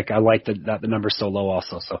like that pick. I like that the number's so low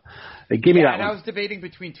also. So give me that one. I was debating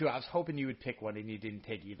between two. I was hoping you would pick one, and you didn't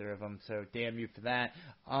take either of them. So damn you for that.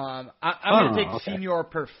 I'm going to take Senor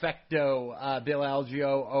Perfecto, Bill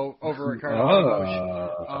Algeo over Ricardo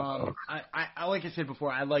Ramos. Like I said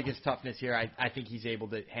before, I like his toughness here. I think he's able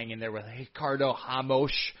to hang in there with Ricardo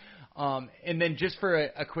Ramos. And then just for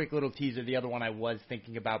a quick little teaser, the other one I was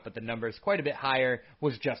thinking about, but the number is quite a bit higher,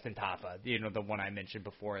 was Justin Tafa, the one I mentioned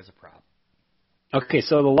before as a prop. Okay,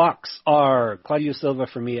 so the locks are Claudio Silva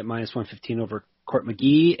for me at minus 115 over Court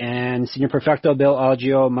McGee, and Senor Perfecto, Bill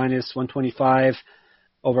Algeo, minus 125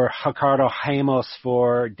 over Ricardo Ramos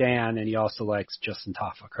for Dan, and he also likes Justin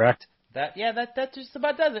Taffa, correct? That just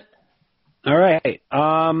about does it. All right.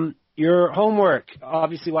 Your homework,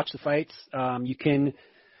 obviously watch the fights. You can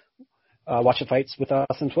watch the fights with us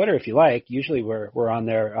on Twitter if you like. Usually we're on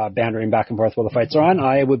there bantering back and forth while the fights are on.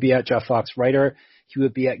 I would be at Jeff Fox Writer. He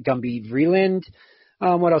would be at Gumby Vreeland.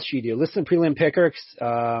 What else should you do? Listen to Prelim Pickers,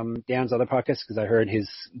 Dan's other podcast, because I heard his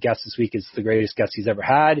guest this week is the greatest guest he's ever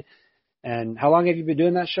had. And how long have you been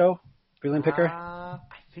doing that show, Prelim Picker? I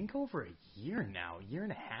think over a year now, a year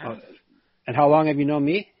and a half. And how long have you known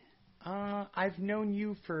me? I've known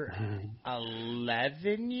you for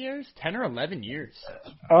 11 years, 10 or 11 years.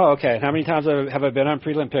 Oh, okay. And how many times have I been on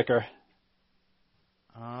Prelim Picker?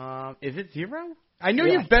 Is it 0? I know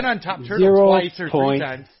you've been on Top Turtle twice or 3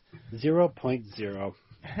 times. 0.0.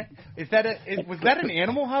 Was that an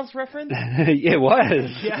Animal House reference? It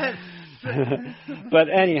was. Yes. But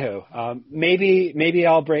anywho, maybe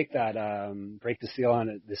I'll break the seal on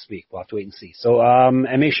it this week. We'll have to wait and see. So,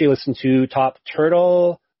 and make sure you listen to Top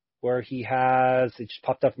Turtle, where it just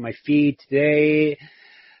popped up in my feed today.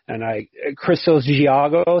 And Christos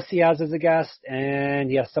Giagos he has as a guest, and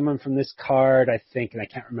he has someone from this card, I think, and I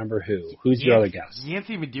can't remember who. Who's your other guest?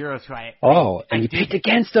 Nancy Medeiros, who you picked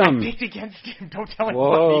against him. I picked against him. Don't tell him.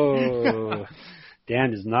 Whoa.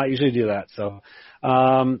 Dan does not usually do that. So,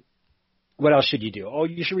 what else should you do? Oh,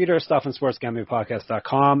 you should read our stuff on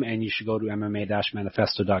sportsgamblingpodcast.com, and you should go to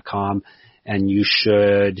MMA-manifesto.com, and you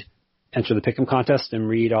should enter the Pick'em contest and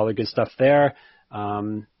read all the good stuff there.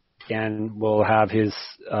 Dan will have his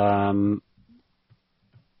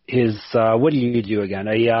what do you do again?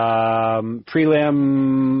 A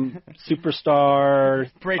prelim superstar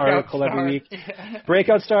article every week. Yeah.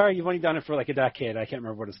 Breakout star. You've only done it for like a decade. I can't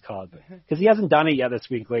remember what it's called, because he hasn't done it yet this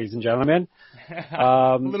week, ladies and gentlemen.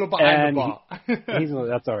 A little behind the ball.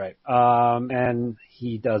 That's all right. And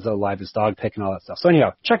he does a livest dog pick and all that stuff. So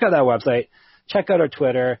anyhow, check out that website. Check out our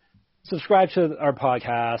Twitter. Subscribe to our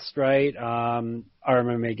podcast, right? Our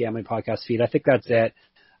MMA Gambling Podcast feed. I think that's it.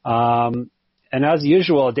 And as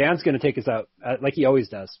usual, Dan's going to take us out like he always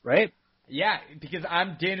does, right? Yeah, because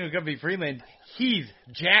I'm Daniel Gumby Freeland. He's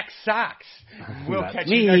Jack Sox. We'll catch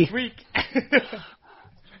you next week.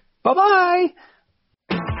 Bye-bye.